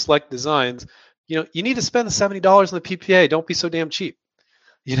name, Select Designs. You need to spend the $70 on the PPA. Don't be so damn cheap.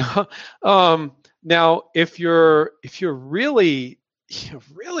 Now, if you're really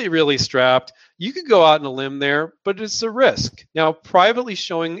strapped, you could go out on a limb there, but it's a risk. Now, privately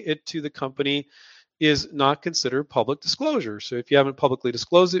showing it to the company is not considered public disclosure. So if you haven't publicly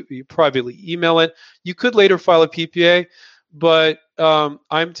disclosed it, you privately email it. You could later file a PPA, but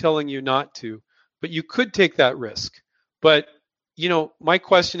I'm telling you not to. But you could take that risk. But my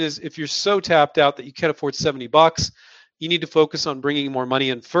question is, if you're so tapped out that you can't afford $70, you need to focus on bringing more money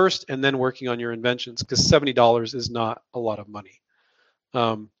in first and then working on your inventions, because $70 is not a lot of money.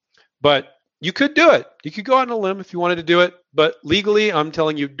 But you could do it. You could go out on a limb if you wanted to do it. But legally, I'm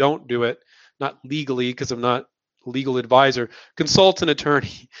telling you, don't do it. Not legally, because I'm not a legal advisor. Consult an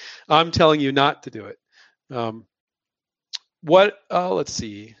attorney. I'm telling you not to do it. Let's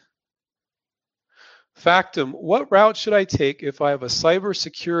see. Factum, what route should I take if I have a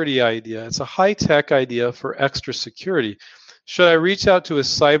cybersecurity idea? It's a high-tech idea for extra security. Should I reach out to a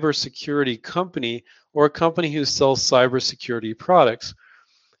cybersecurity company or a company who sells cybersecurity products?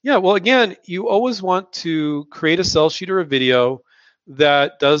 Yeah, well, again, you always want to create a sell sheet or a video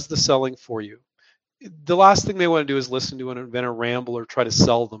that does the selling for you. The last thing they want to do is listen to an inventor ramble or try to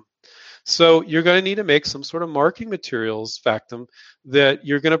sell them. So you're going to need to make some sort of marketing materials, Factum, that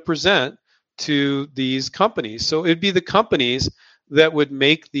you're going to present to these companies. So it'd be the companies that would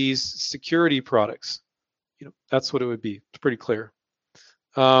make these security products. That's what it would be. It's pretty clear.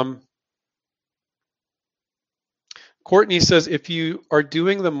 Courtney says, if you are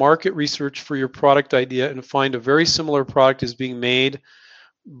doing the market research for your product idea and find a very similar product is being made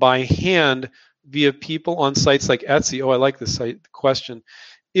by hand via people on sites like Etsy, I like this site question,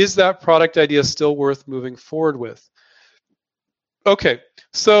 is that product idea still worth moving forward with? Okay,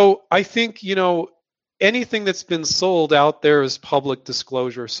 so I think, anything that's been sold out there is public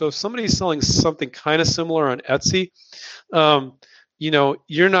disclosure. So if somebody's selling something kind of similar on Etsy,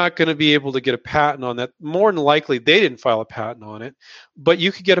 you're not going to be able to get a patent on that. More than likely, they didn't file a patent on it, but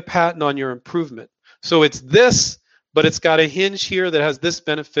you could get a patent on your improvement. So it's this, but it's got a hinge here that has this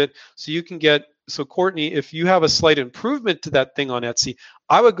benefit. So you can get, so Courtney, if you have a slight improvement to that thing on Etsy,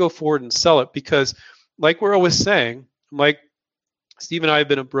 I would go forward and sell it because, like we're always saying, like Steve and I have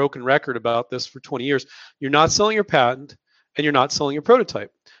been a broken record about this for 20 years. You're not selling your patent and you're not selling your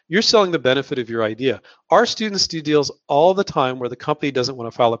prototype. You're selling the benefit of your idea. Our students do deals all the time where the company doesn't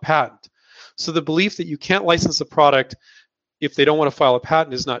want to file a patent. So the belief that you can't license a product if they don't want to file a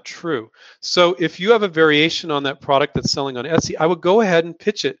patent is not true. So if you have a variation on that product that's selling on Etsy, I would go ahead and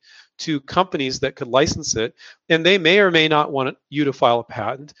pitch it to companies that could license it, and they may or may not want you to file a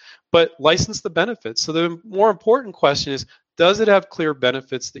patent, but license the benefits. So the more important question is, does it have clear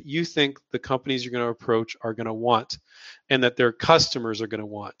benefits that you think the companies you're going to approach are going to want and that their customers are going to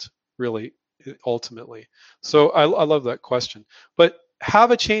want, really, ultimately? So I love that question. But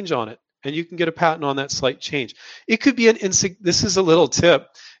have a change on it, and you can get a patent on that slight change. It could be this is a little tip.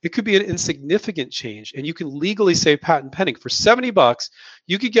 It could be an insignificant change, and you can legally say patent pending. For $70,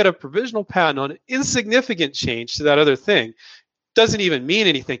 you could get a provisional patent on an insignificant change to that other thing. Doesn't even mean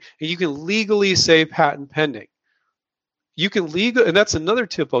anything, and you can legally say patent pending. You can and that's another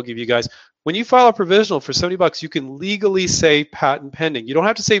tip I'll give you guys. When you file a provisional for $70, you can legally say patent pending. You don't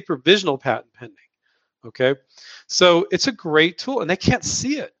have to say provisional patent pending. Okay, so it's a great tool, and they can't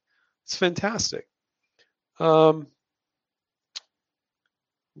see it. It's fantastic. We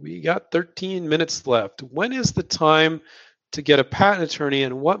got 13 minutes left. When is the time to get a patent attorney,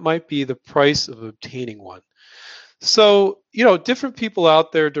 and what might be the price of obtaining one? So, different people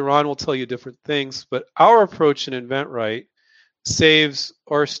out there, Duran will tell you different things, but our approach in inventRight saves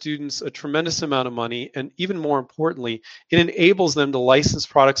our students a tremendous amount of money, and even more importantly, it enables them to license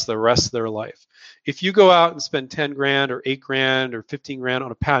products the rest of their life. If you go out and spend 10 grand or 8 grand or 15 grand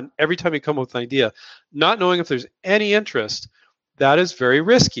on a patent every time you come up with an idea, not knowing if there's any interest, that is very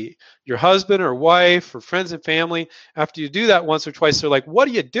risky. Your husband or wife or friends and family, after you do that once or twice, they're like, what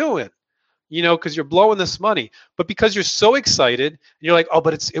are you doing? Because you're blowing this money. But because you're so excited, and you're like, oh,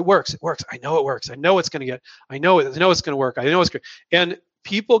 but it works. It works. I know it works. I know it's going to get, I know it's going to work. I know it's good. And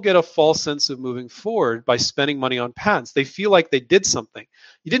people get a false sense of moving forward by spending money on patents. They feel like they did something.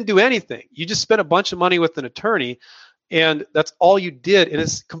 You didn't do anything. You just spent a bunch of money with an attorney, and that's all you did. And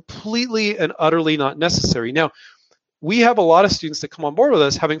it's completely and utterly not necessary. Now, we have a lot of students that come on board with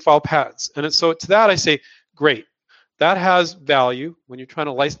us having filed patents. And so to that, I say, great. That has value when you're trying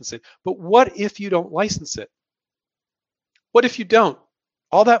to license it. But what if you don't license it? What if you don't?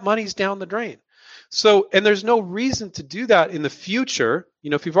 All that money's down the drain. So, and there's no reason to do that in the future.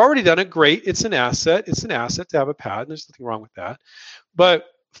 If you've already done it, great. It's an asset. It's an asset to have a patent. There's nothing wrong with that. But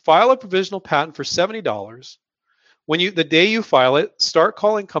file a provisional patent for $70. The day you file it, start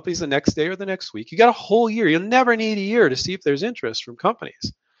calling companies the next day or the next week. You got a whole year. You'll never need a year to see if there's interest from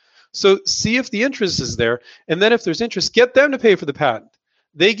companies. So see if the interest is there, and then if there's interest, get them to pay for the patent.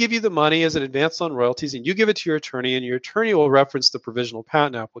 They give you the money as an advance on royalties, and you give it to your attorney, and your attorney will reference the provisional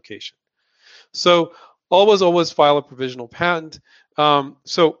patent application. So always file a provisional patent.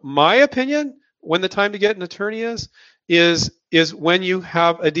 So my opinion, when the time to get an attorney is when you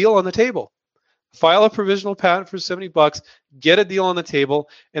have a deal on the table. File a provisional patent for $70, get a deal on the table,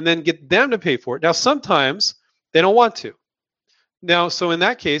 and then get them to pay for it. Now, sometimes they don't want to. Now, so in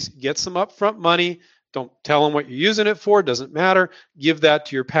that case, get some upfront money. Don't tell them what you're using it for. Doesn't matter. Give that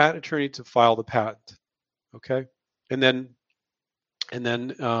to your patent attorney to file the patent. Okay, and then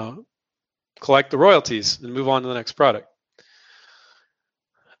collect the royalties and move on to the next product.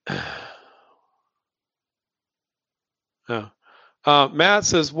 Matt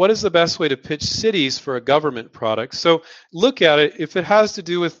says, what is the best way to pitch cities for a government product? So look at it. If it has to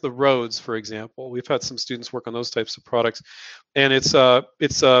do with the roads, for example, we've had some students work on those types of products, and it's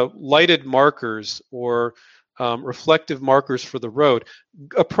lighted markers or reflective markers for the road.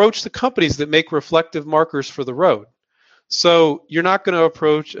 Approach the companies that make reflective markers for the road. So you're not going to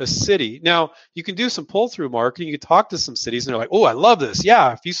approach a city. Now, you can do some pull-through marketing. You can talk to some cities, and they're like, oh, I love this.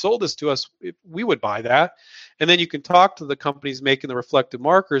 Yeah, if you sold this to us, we would buy that. And then you can talk to the companies making the reflective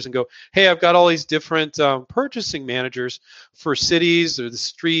markers and go, hey, I've got all these different purchasing managers for cities or the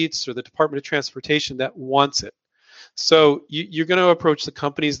streets or the Department of Transportation that wants it. So you're going to approach the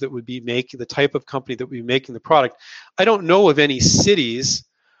companies that would be making the type of company that would be making the product. I don't know of any cities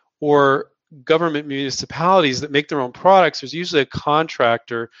or government municipalities that make their own products. There's usually a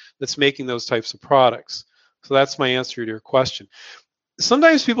contractor that's making those types of products. So that's my answer to your question.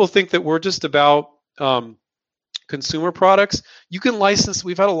 Sometimes people think that we're just about consumer products. You can license,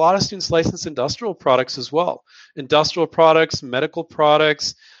 we've had a lot of students license industrial products as well. Industrial products, medical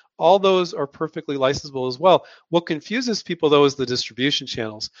products, all those are perfectly licensable as well. What confuses people, though, is the distribution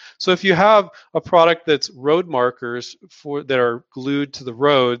channels. So if you have a product that's road markers that are glued to the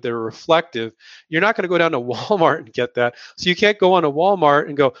road, that are reflective, you're not going to go down to Walmart and get that. So you can't go on to Walmart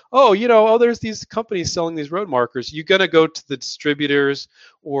and go, there's these companies selling these road markers. You're going to go to the distributors,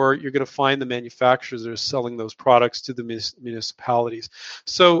 or you're going to find the manufacturers that are selling those products to the municipalities.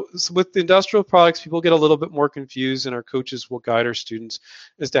 So with the industrial products, people get a little bit more confused, and our coaches will guide our students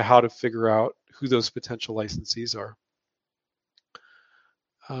as to how to figure out who those potential licensees are.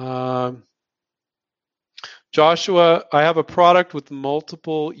 Joshua, I have a product with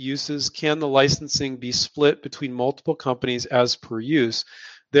multiple uses. Can the licensing be split between multiple companies as per use?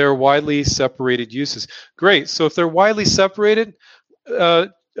 They're widely separated uses. Great. So if they're widely separated,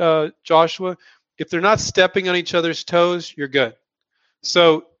 Joshua, if they're not stepping on each other's toes, you're good.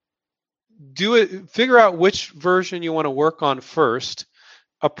 So figure out which version you want to work on first.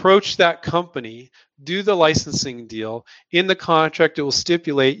 Approach that company, do the licensing deal. In the contract, it will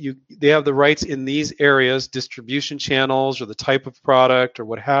stipulate they have the rights in these areas, distribution channels or the type of product or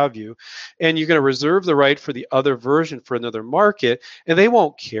what have you, and you're going to reserve the right for the other version for another market, and they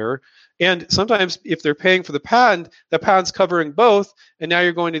won't care. And sometimes if they're paying for the patent's covering both, and now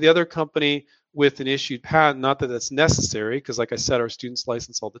you're going to the other company with an issued patent. Not that that's necessary, because like I said, our students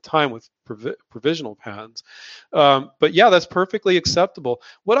license all the time with provisional patents. But yeah, that's perfectly acceptable.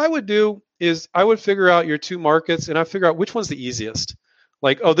 What I would do is I would figure out your two markets, and I figure out which one's the easiest.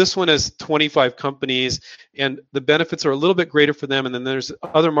 Like, oh, this one has 25 companies, and the benefits are a little bit greater for them. And then there's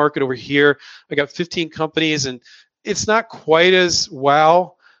other market over here. I got 15 companies, and it's not quite as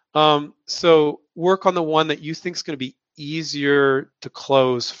wow. So work on the one that you think is going to be easier to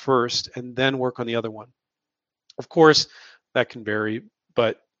close first and then work on the other one. Of course, that can vary,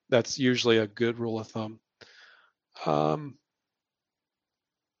 but that's usually a good rule of thumb.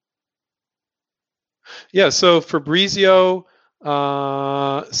 Yeah, so Fabrizio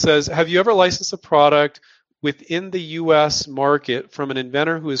says, have you ever licensed a product within the US market from an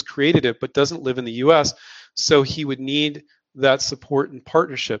inventor who has created it but doesn't live in the US, so he would need that support and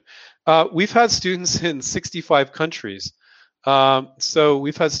partnership? We've had students in 65 countries. So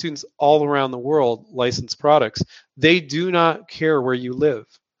we've had students all around the world license products. They do not care where you live.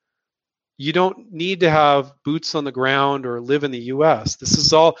 You don't need to have boots on the ground or live in the US.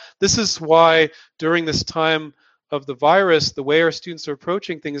 This is why during this time of the virus, the way our students are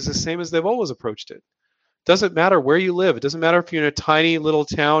approaching things is the same as they've always approached it. Doesn't matter where you live. It doesn't matter if you're in a tiny little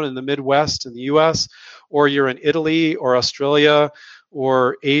town in the Midwest in the US, or you're in Italy or Australia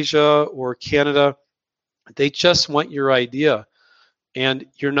or Asia or Canada. They just want your idea. And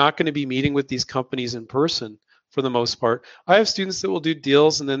you're not going to be meeting with these companies in person for the most part. I have students that will do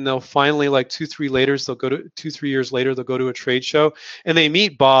deals, and then they'll finally, like 2-3 years later, they'll go to a trade show, and they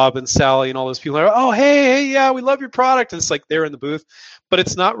meet Bob and Sally and all those people. Like, oh, hey, yeah, we love your product. And it's like they're in the booth, but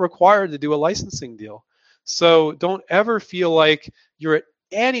it's not required to do a licensing deal. So don't ever feel like you're at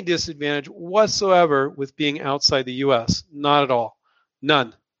any disadvantage whatsoever with being outside the U.S. Not at all.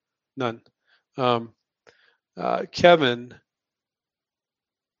 None.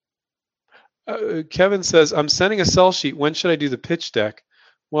 Kevin says, I'm sending a sell sheet. When should I do the pitch deck?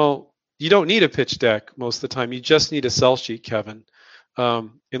 Well, you don't need a pitch deck most of the time. You just need a sell sheet, Kevin.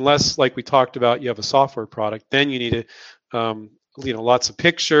 Unless, like we talked about, you have a software product, then you need lots of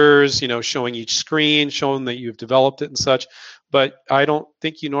pictures, showing each screen, showing that you've developed it and such. But I don't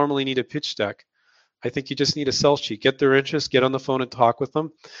think you normally need a pitch deck. I think you just need a sell sheet. Get their interest, get on the phone and talk with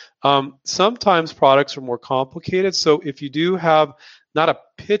them. Sometimes products are more complicated. So if you do have not a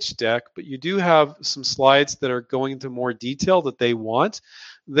pitch deck, but you do have some slides that are going into more detail that they want,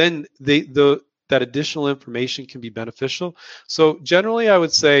 then that additional information can be beneficial. So generally, I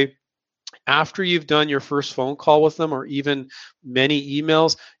would say after you've done your first phone call with them or even many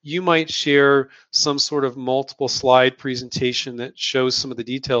emails, you might share some sort of multiple slide presentation that shows some of the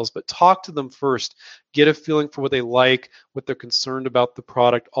details, but talk to them first. Get a feeling for what they like, what they're concerned about the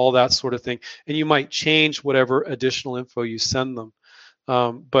product, all that sort of thing. And you might change whatever additional info you send them.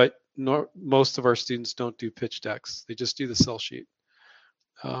 But most of our students don't do pitch decks. They just do the sell sheet.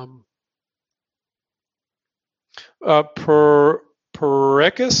 Perekis.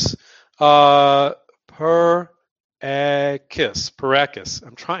 Perekis.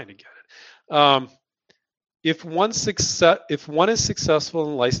 I'm trying to get it. If one is successful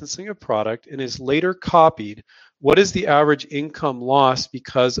in licensing a product and is later copied, what is the average income loss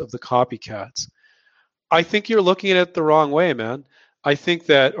because of the copycats? I think you're looking at it the wrong way, man. I think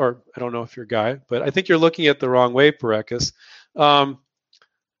that, or I don't know if you're a guy, but I think you're looking at it the wrong way, Perekis.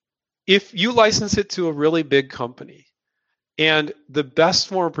 If you license it to a really big company, and the best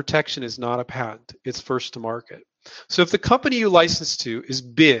form of protection is not a patent, it's first to market. So if the company you license to is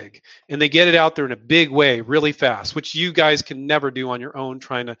big and they get it out there in a big way really fast, which you guys can never do on your own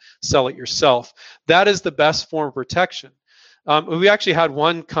trying to sell it yourself, that is the best form of protection. We actually had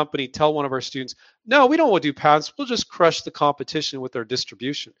one company tell one of our students, no, we don't want to do patents. We'll just crush the competition with our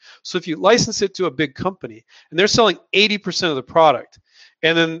distribution. So if you license it to a big company and they're selling 80% of the product,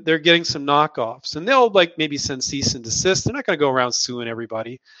 and then they're getting some knockoffs, and they'll maybe send cease and desist. They're not going to go around suing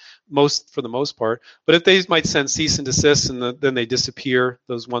everybody, for the most part. But if they might send cease and desist, and then they disappear,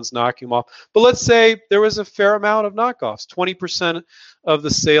 those ones knocking them off. But let's say there was a fair amount of knockoffs. 20% of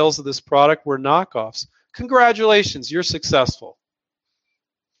the sales of this product were knockoffs. Congratulations, you're successful.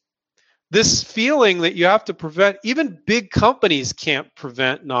 This feeling that you have to prevent, even big companies can't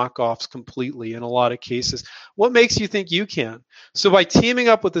prevent knockoffs completely in a lot of cases. What makes you think you can? So by teaming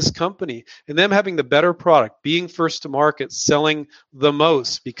up with this company and them having the better product, being first to market, selling the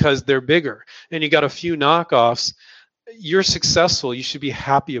most because they're bigger, and you got a few knockoffs, you're successful. You should be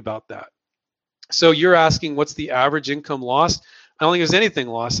happy about that. So you're asking what's the average income lost? I don't think there's anything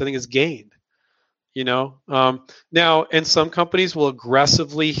lost. I think it's gained. Now, and some companies will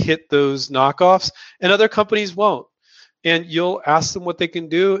aggressively hit those knockoffs and other companies won't. And you'll ask them what they can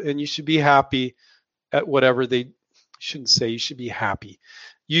do, and you should be happy at whatever shouldn't say you should be happy.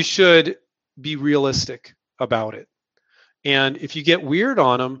 You should be realistic about it. And if you get weird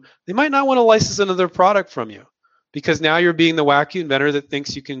on them, they might not want to license another product from you, because now you're being the wacky inventor that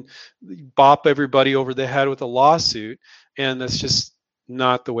thinks you can bop everybody over the head with a lawsuit, and that's just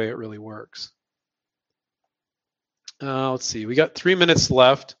not the way it really works. Let's see, we got 3 minutes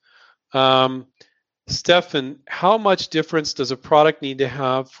left. Stefan, how much difference does a product need to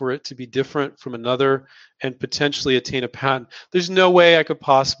have for it to be different from another and potentially attain a patent? There's no way I could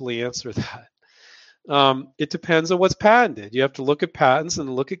possibly answer that. It depends on what's patented. You have to look at patents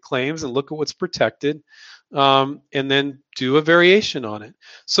and look at claims and look at what's protected, and then do a variation on it.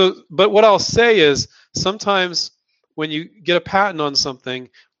 So, but what I'll say is sometimes when you get a patent on something,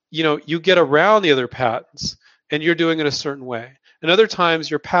 you get around the other patents and you're doing it a certain way. And other times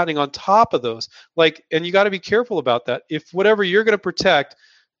you're patenting on top of those. And you got to be careful about that. If whatever you're going to protect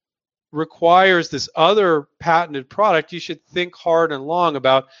requires this other patented product, you should think hard and long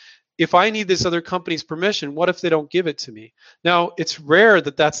about, if I need this other company's permission, what if they don't give it to me? Now, it's rare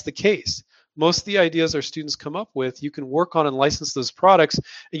that that's the case. Most of the ideas our students come up with, you can work on and license those products,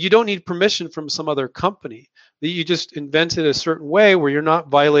 and you don't need permission from some other company. You just invented a certain way where you're not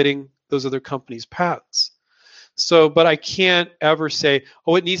violating those other companies' patents. So, but I can't ever say,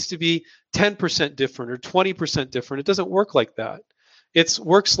 oh, it needs to be 10% different or 20% different. It doesn't work like that. It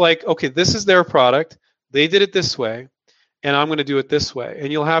works like, okay, this is their product. They did it this way, and I'm going to do it this way. And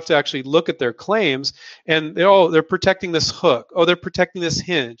you'll have to actually look at their claims, and they're protecting this hook. Oh, they're protecting this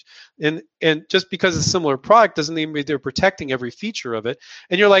hinge. And just because it's a similar product doesn't mean they're protecting every feature of it.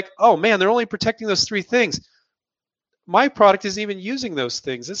 And you're like, oh man, they're only protecting those 3 things. My product isn't even using those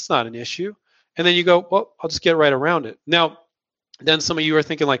things. It's not an issue. And then you go, well, I'll just get right around it. Now, then some of you are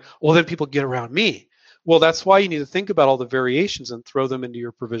thinking like, well, then people get around me. Well, that's why you need to think about all the variations and throw them into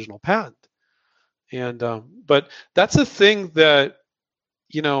your provisional patent. And but that's a thing that,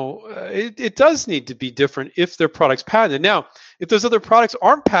 it does need to be different if their product's patented. Now, if those other products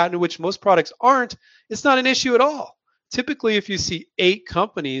aren't patented, which most products aren't, it's not an issue at all. Typically, if you see 8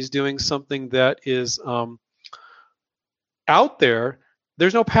 companies doing something that is out there,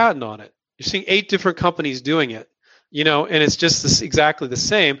 there's no patent on it. You're seeing 8 different companies doing it, and it's just exactly the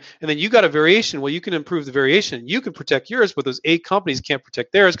same. And then you got a variation. Well, you can improve the variation. You can protect yours, but those 8 companies can't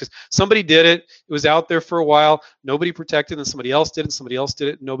protect theirs because somebody did it. It was out there for a while. Nobody protected, and somebody else did it, and somebody else did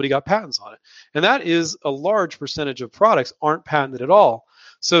it, and nobody got patents on it. And that is a large percentage of products aren't patented at all.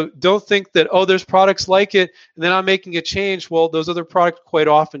 So don't think that, oh, there's products like it, and then I'm making a change. Well, those other products quite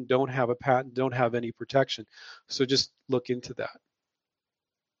often don't have a patent, don't have any protection. So just look into that.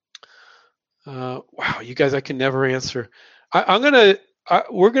 Wow, you guys, I can never answer.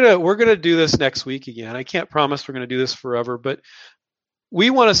 We're gonna do this next week again. I can't promise we're gonna do this forever, but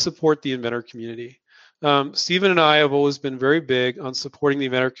we want to support the inventor community. Stephen and I have always been very big on supporting the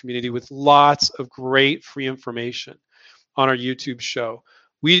inventor community with lots of great free information on our YouTube show.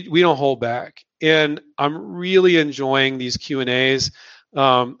 We don't hold back, and I'm really enjoying these Q&As.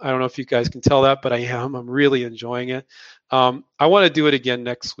 I don't know if you guys can tell that, but I am. I'm really enjoying it. I want to do it again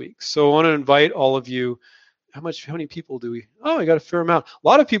next week. So I want to invite all of you. How many people do we? Oh, I got a fair amount. A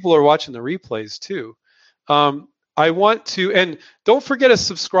lot of people are watching the replays too. I want to, and don't forget to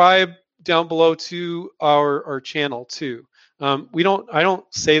subscribe down below to our channel too. I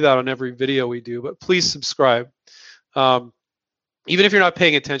don't say that on every video we do, but please subscribe. Even if you're not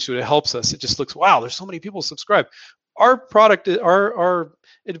paying attention to it, it helps us. It just looks, wow, there's so many people subscribe. Our product, our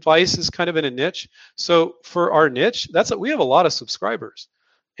advice is kind of in a niche. So for our niche, we have a lot of subscribers.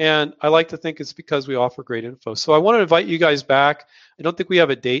 And I like to think it's because we offer great info. So I want to invite you guys back. I don't think we have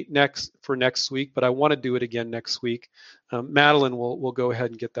a date for next week, but I want to do it again next week. Madeline will go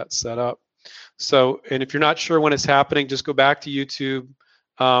ahead and get that set up. So, and if you're not sure when it's happening, just go back to YouTube,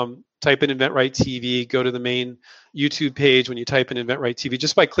 type in inventRight TV, go to the main YouTube page. When you type in inventRight TV,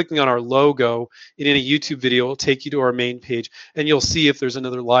 just by clicking on our logo in any YouTube video, it'll take you to our main page, and you'll see if there's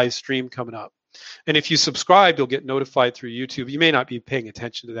another live stream coming up. And if you subscribe, you'll get notified through YouTube. You may not be paying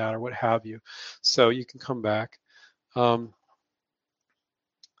attention to that or what have you, so you can come back.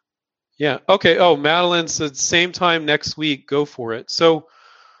 Yeah, okay. Oh, Madeline said same time next week, go for it. So,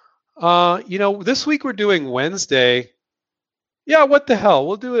 this week we're doing Wednesday. Yeah, what the hell?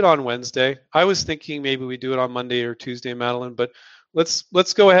 We'll do it on Wednesday. I was thinking maybe we do it on Monday or Tuesday, Madeline, but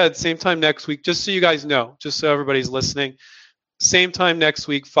let's go ahead. Same time next week, just so you guys know, just so everybody's listening. Same time next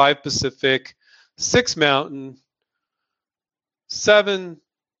week, 5 Pacific, 6 Mountain, 7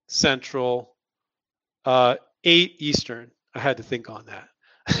 Central, 8 Eastern. I had to think on that.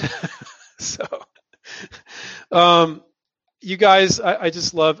 So, you guys, I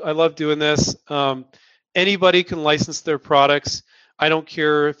love doing this. Anybody can license their products. I don't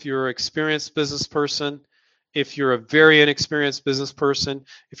care if you're an experienced business person, if you're a very inexperienced business person,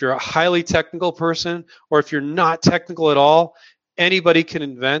 if you're a highly technical person, or if you're not technical at all, anybody can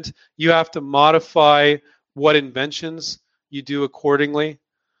invent. You have to modify what inventions you do accordingly.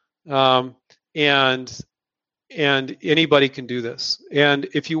 And and anybody can do this. And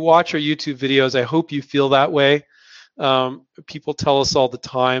if you watch our YouTube videos, I hope you feel that way. People tell us all the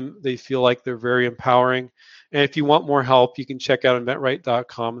time they feel like they're very empowering. And if you want more help, you can check out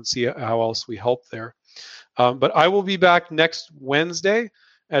inventRight.com and see how else we help there. But I will be back next Wednesday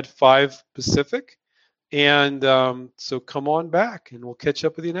at 5 Pacific. And so come on back and we'll catch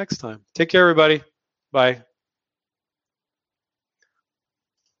up with you next time. Take care, everybody. Bye.